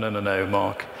said, no,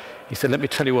 Mark. He said, let me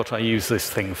tell you what I use this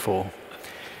thing for.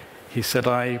 He said,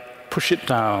 I push it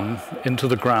down into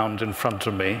the ground in front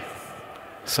of me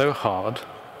so hard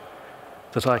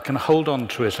that I can hold on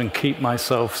to it and keep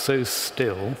myself so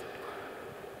still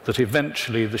that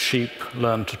eventually the sheep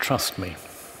learn to trust me.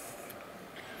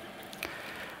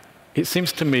 It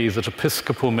seems to me that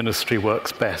Episcopal ministry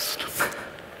works best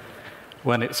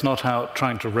when it's not out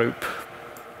trying to rope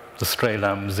the stray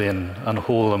lambs in and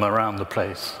haul them around the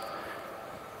place,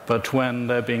 but when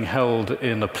they're being held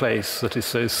in a place that is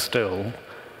so still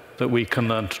that we can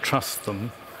learn to trust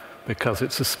them because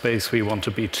it's a space we want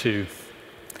to be too.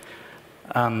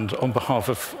 And on behalf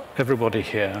of everybody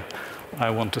here, I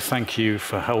want to thank you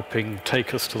for helping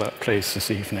take us to that place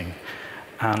this evening.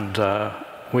 And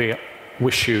we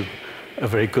wish you a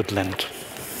very good Lent.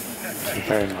 Thank you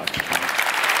very much.